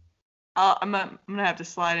 I'm gonna have to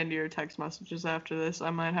slide into your text messages after this. I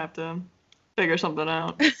might have to figure something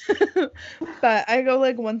out. But I go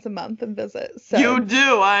like once a month and visit. So. You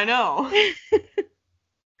do, I know.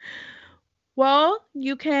 Well,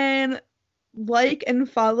 you can like and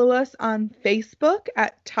follow us on Facebook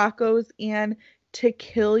at Tacos and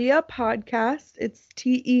Tequilya Podcast. It's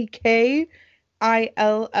TEKILLYA.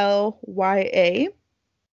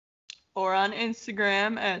 Or on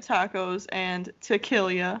Instagram at Tacos and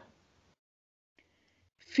Tequilya.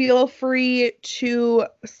 Feel free to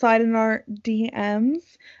slide in our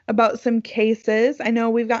DMs about some cases. I know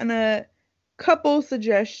we've gotten a couple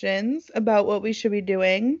suggestions about what we should be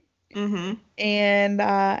doing. Mm-hmm. And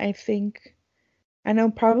I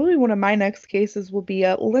know probably one of my next cases will be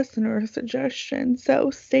a listener suggestion.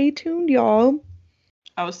 So stay tuned, y'all.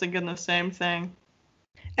 I was thinking the same thing.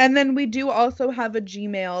 And then we do also have a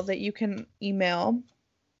Gmail that you can email.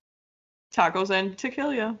 Tacos and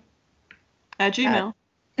Tequilya at Gmail.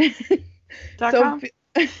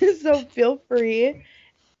 So feel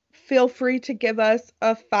free to give us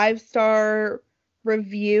a 5-star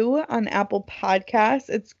review on Apple Podcasts.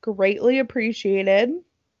 It's greatly appreciated.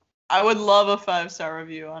 I would love a 5-star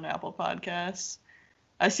review on Apple Podcasts.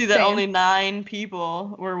 I see that only 9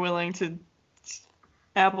 people were willing to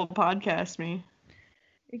Apple Podcast me.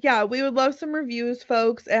 Yeah, we would love some reviews,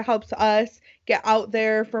 folks. It helps us get out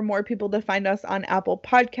there for more people to find us on Apple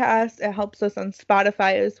Podcasts. It helps us on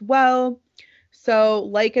Spotify as well. So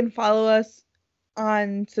like and follow us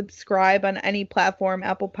on subscribe on any platform,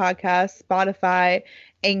 Apple Podcasts, Spotify,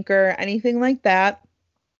 Anchor, anything like that.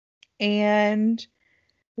 And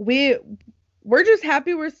we're just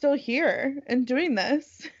happy we're still here and doing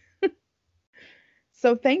this.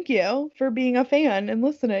 So thank you for being a fan and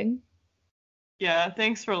listening. Yeah,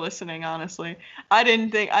 thanks for listening, honestly. I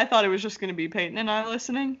thought it was just going to be Peyton and I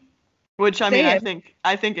listening, which I mean,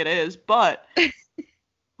 I think it is, but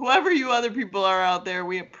whoever you other people are out there,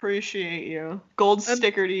 we appreciate you. Gold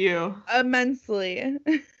sticker to you. Immensely.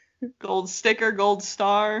 Gold sticker, gold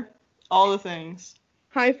star, all the things.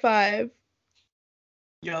 High five.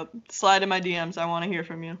 Yup. Slide in my DMs. I want to hear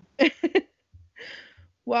from you.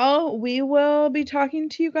 Well, we will be talking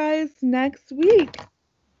to you guys next week.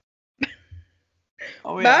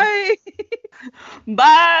 Oh yeah. Bye.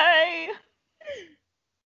 Bye.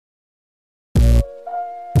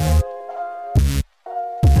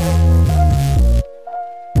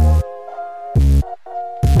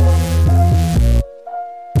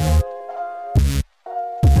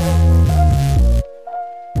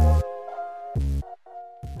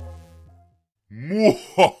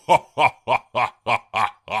 Mwahaha!